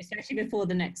see you, especially before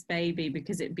the next baby,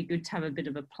 because it'd be good to have a bit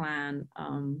of a plan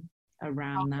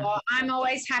around that. Well, I'm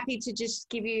always happy to just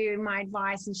give you my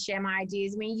advice and share my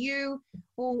ideas. I mean, you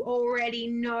will already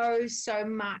know so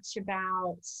much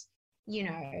about,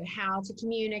 how to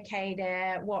communicate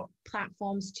it, what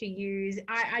platforms to use.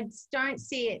 I don't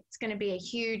see it's going to be a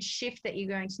huge shift that you're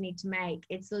going to need to make.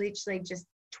 It's literally just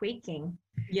tweaking.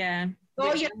 Yeah.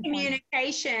 Or your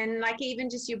communication, like even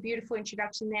just your beautiful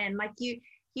introduction then, like you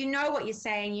know what you're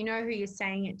saying, you know who you're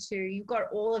saying it to. You've got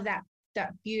all of that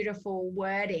that beautiful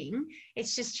wording.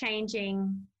 It's just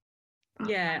changing.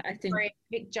 Yeah, I think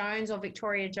Vic Jones or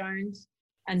Victoria Jones.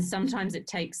 And sometimes it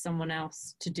takes someone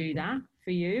else to do that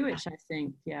for you, which I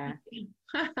think, yeah.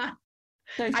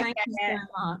 So thank you so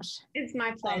much. It's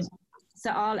my pleasure. So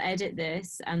I'll edit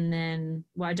this, and then,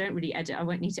 well, I don't really edit. I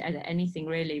won't need to edit anything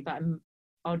really, but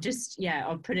I'll just,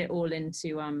 I'll put it all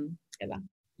into, and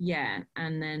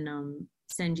then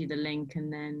send you the link,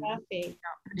 and then Perfect.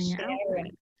 start putting it out.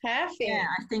 Perfect. Yeah,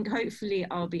 I think hopefully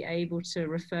I'll be able to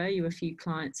refer you a few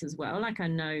clients as well. Like I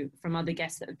know from other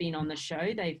guests that have been on the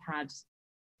show, they've had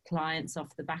clients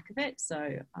off the back of it.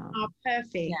 So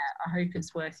perfect. Yeah, I hope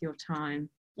it's worth your time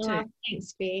too. Oh,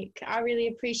 thanks, Vic. I really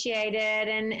appreciate it.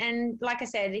 And like I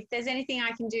said, if there's anything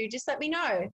I can do, just let me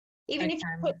know. Even if you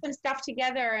put some stuff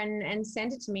together and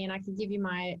send it to me, and I can give you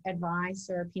my advice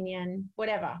or opinion,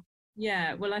 whatever.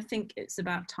 Yeah, well, I think it's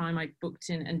about time I booked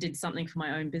in and did something for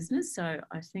my own business. So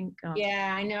I think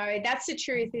yeah, I know, that's the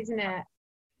truth, isn't it?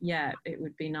 Yeah, it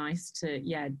would be nice to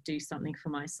do something for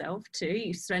myself too.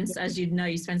 You spend, as you know,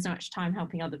 you spend so much time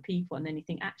helping other people, and then you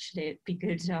think actually it'd be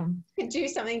good do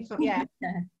something for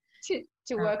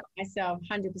to work on myself.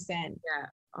 100%. Yeah,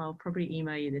 I'll probably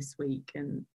email you this week,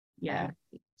 and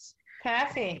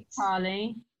perfect.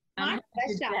 Carly, my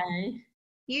pleasure.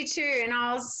 You too, and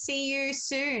I'll see you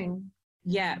soon.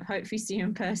 Yeah, hopefully see you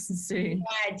in person soon.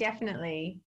 Yeah,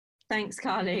 definitely. Thanks,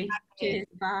 Carly. Cheers.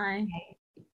 Bye. Okay.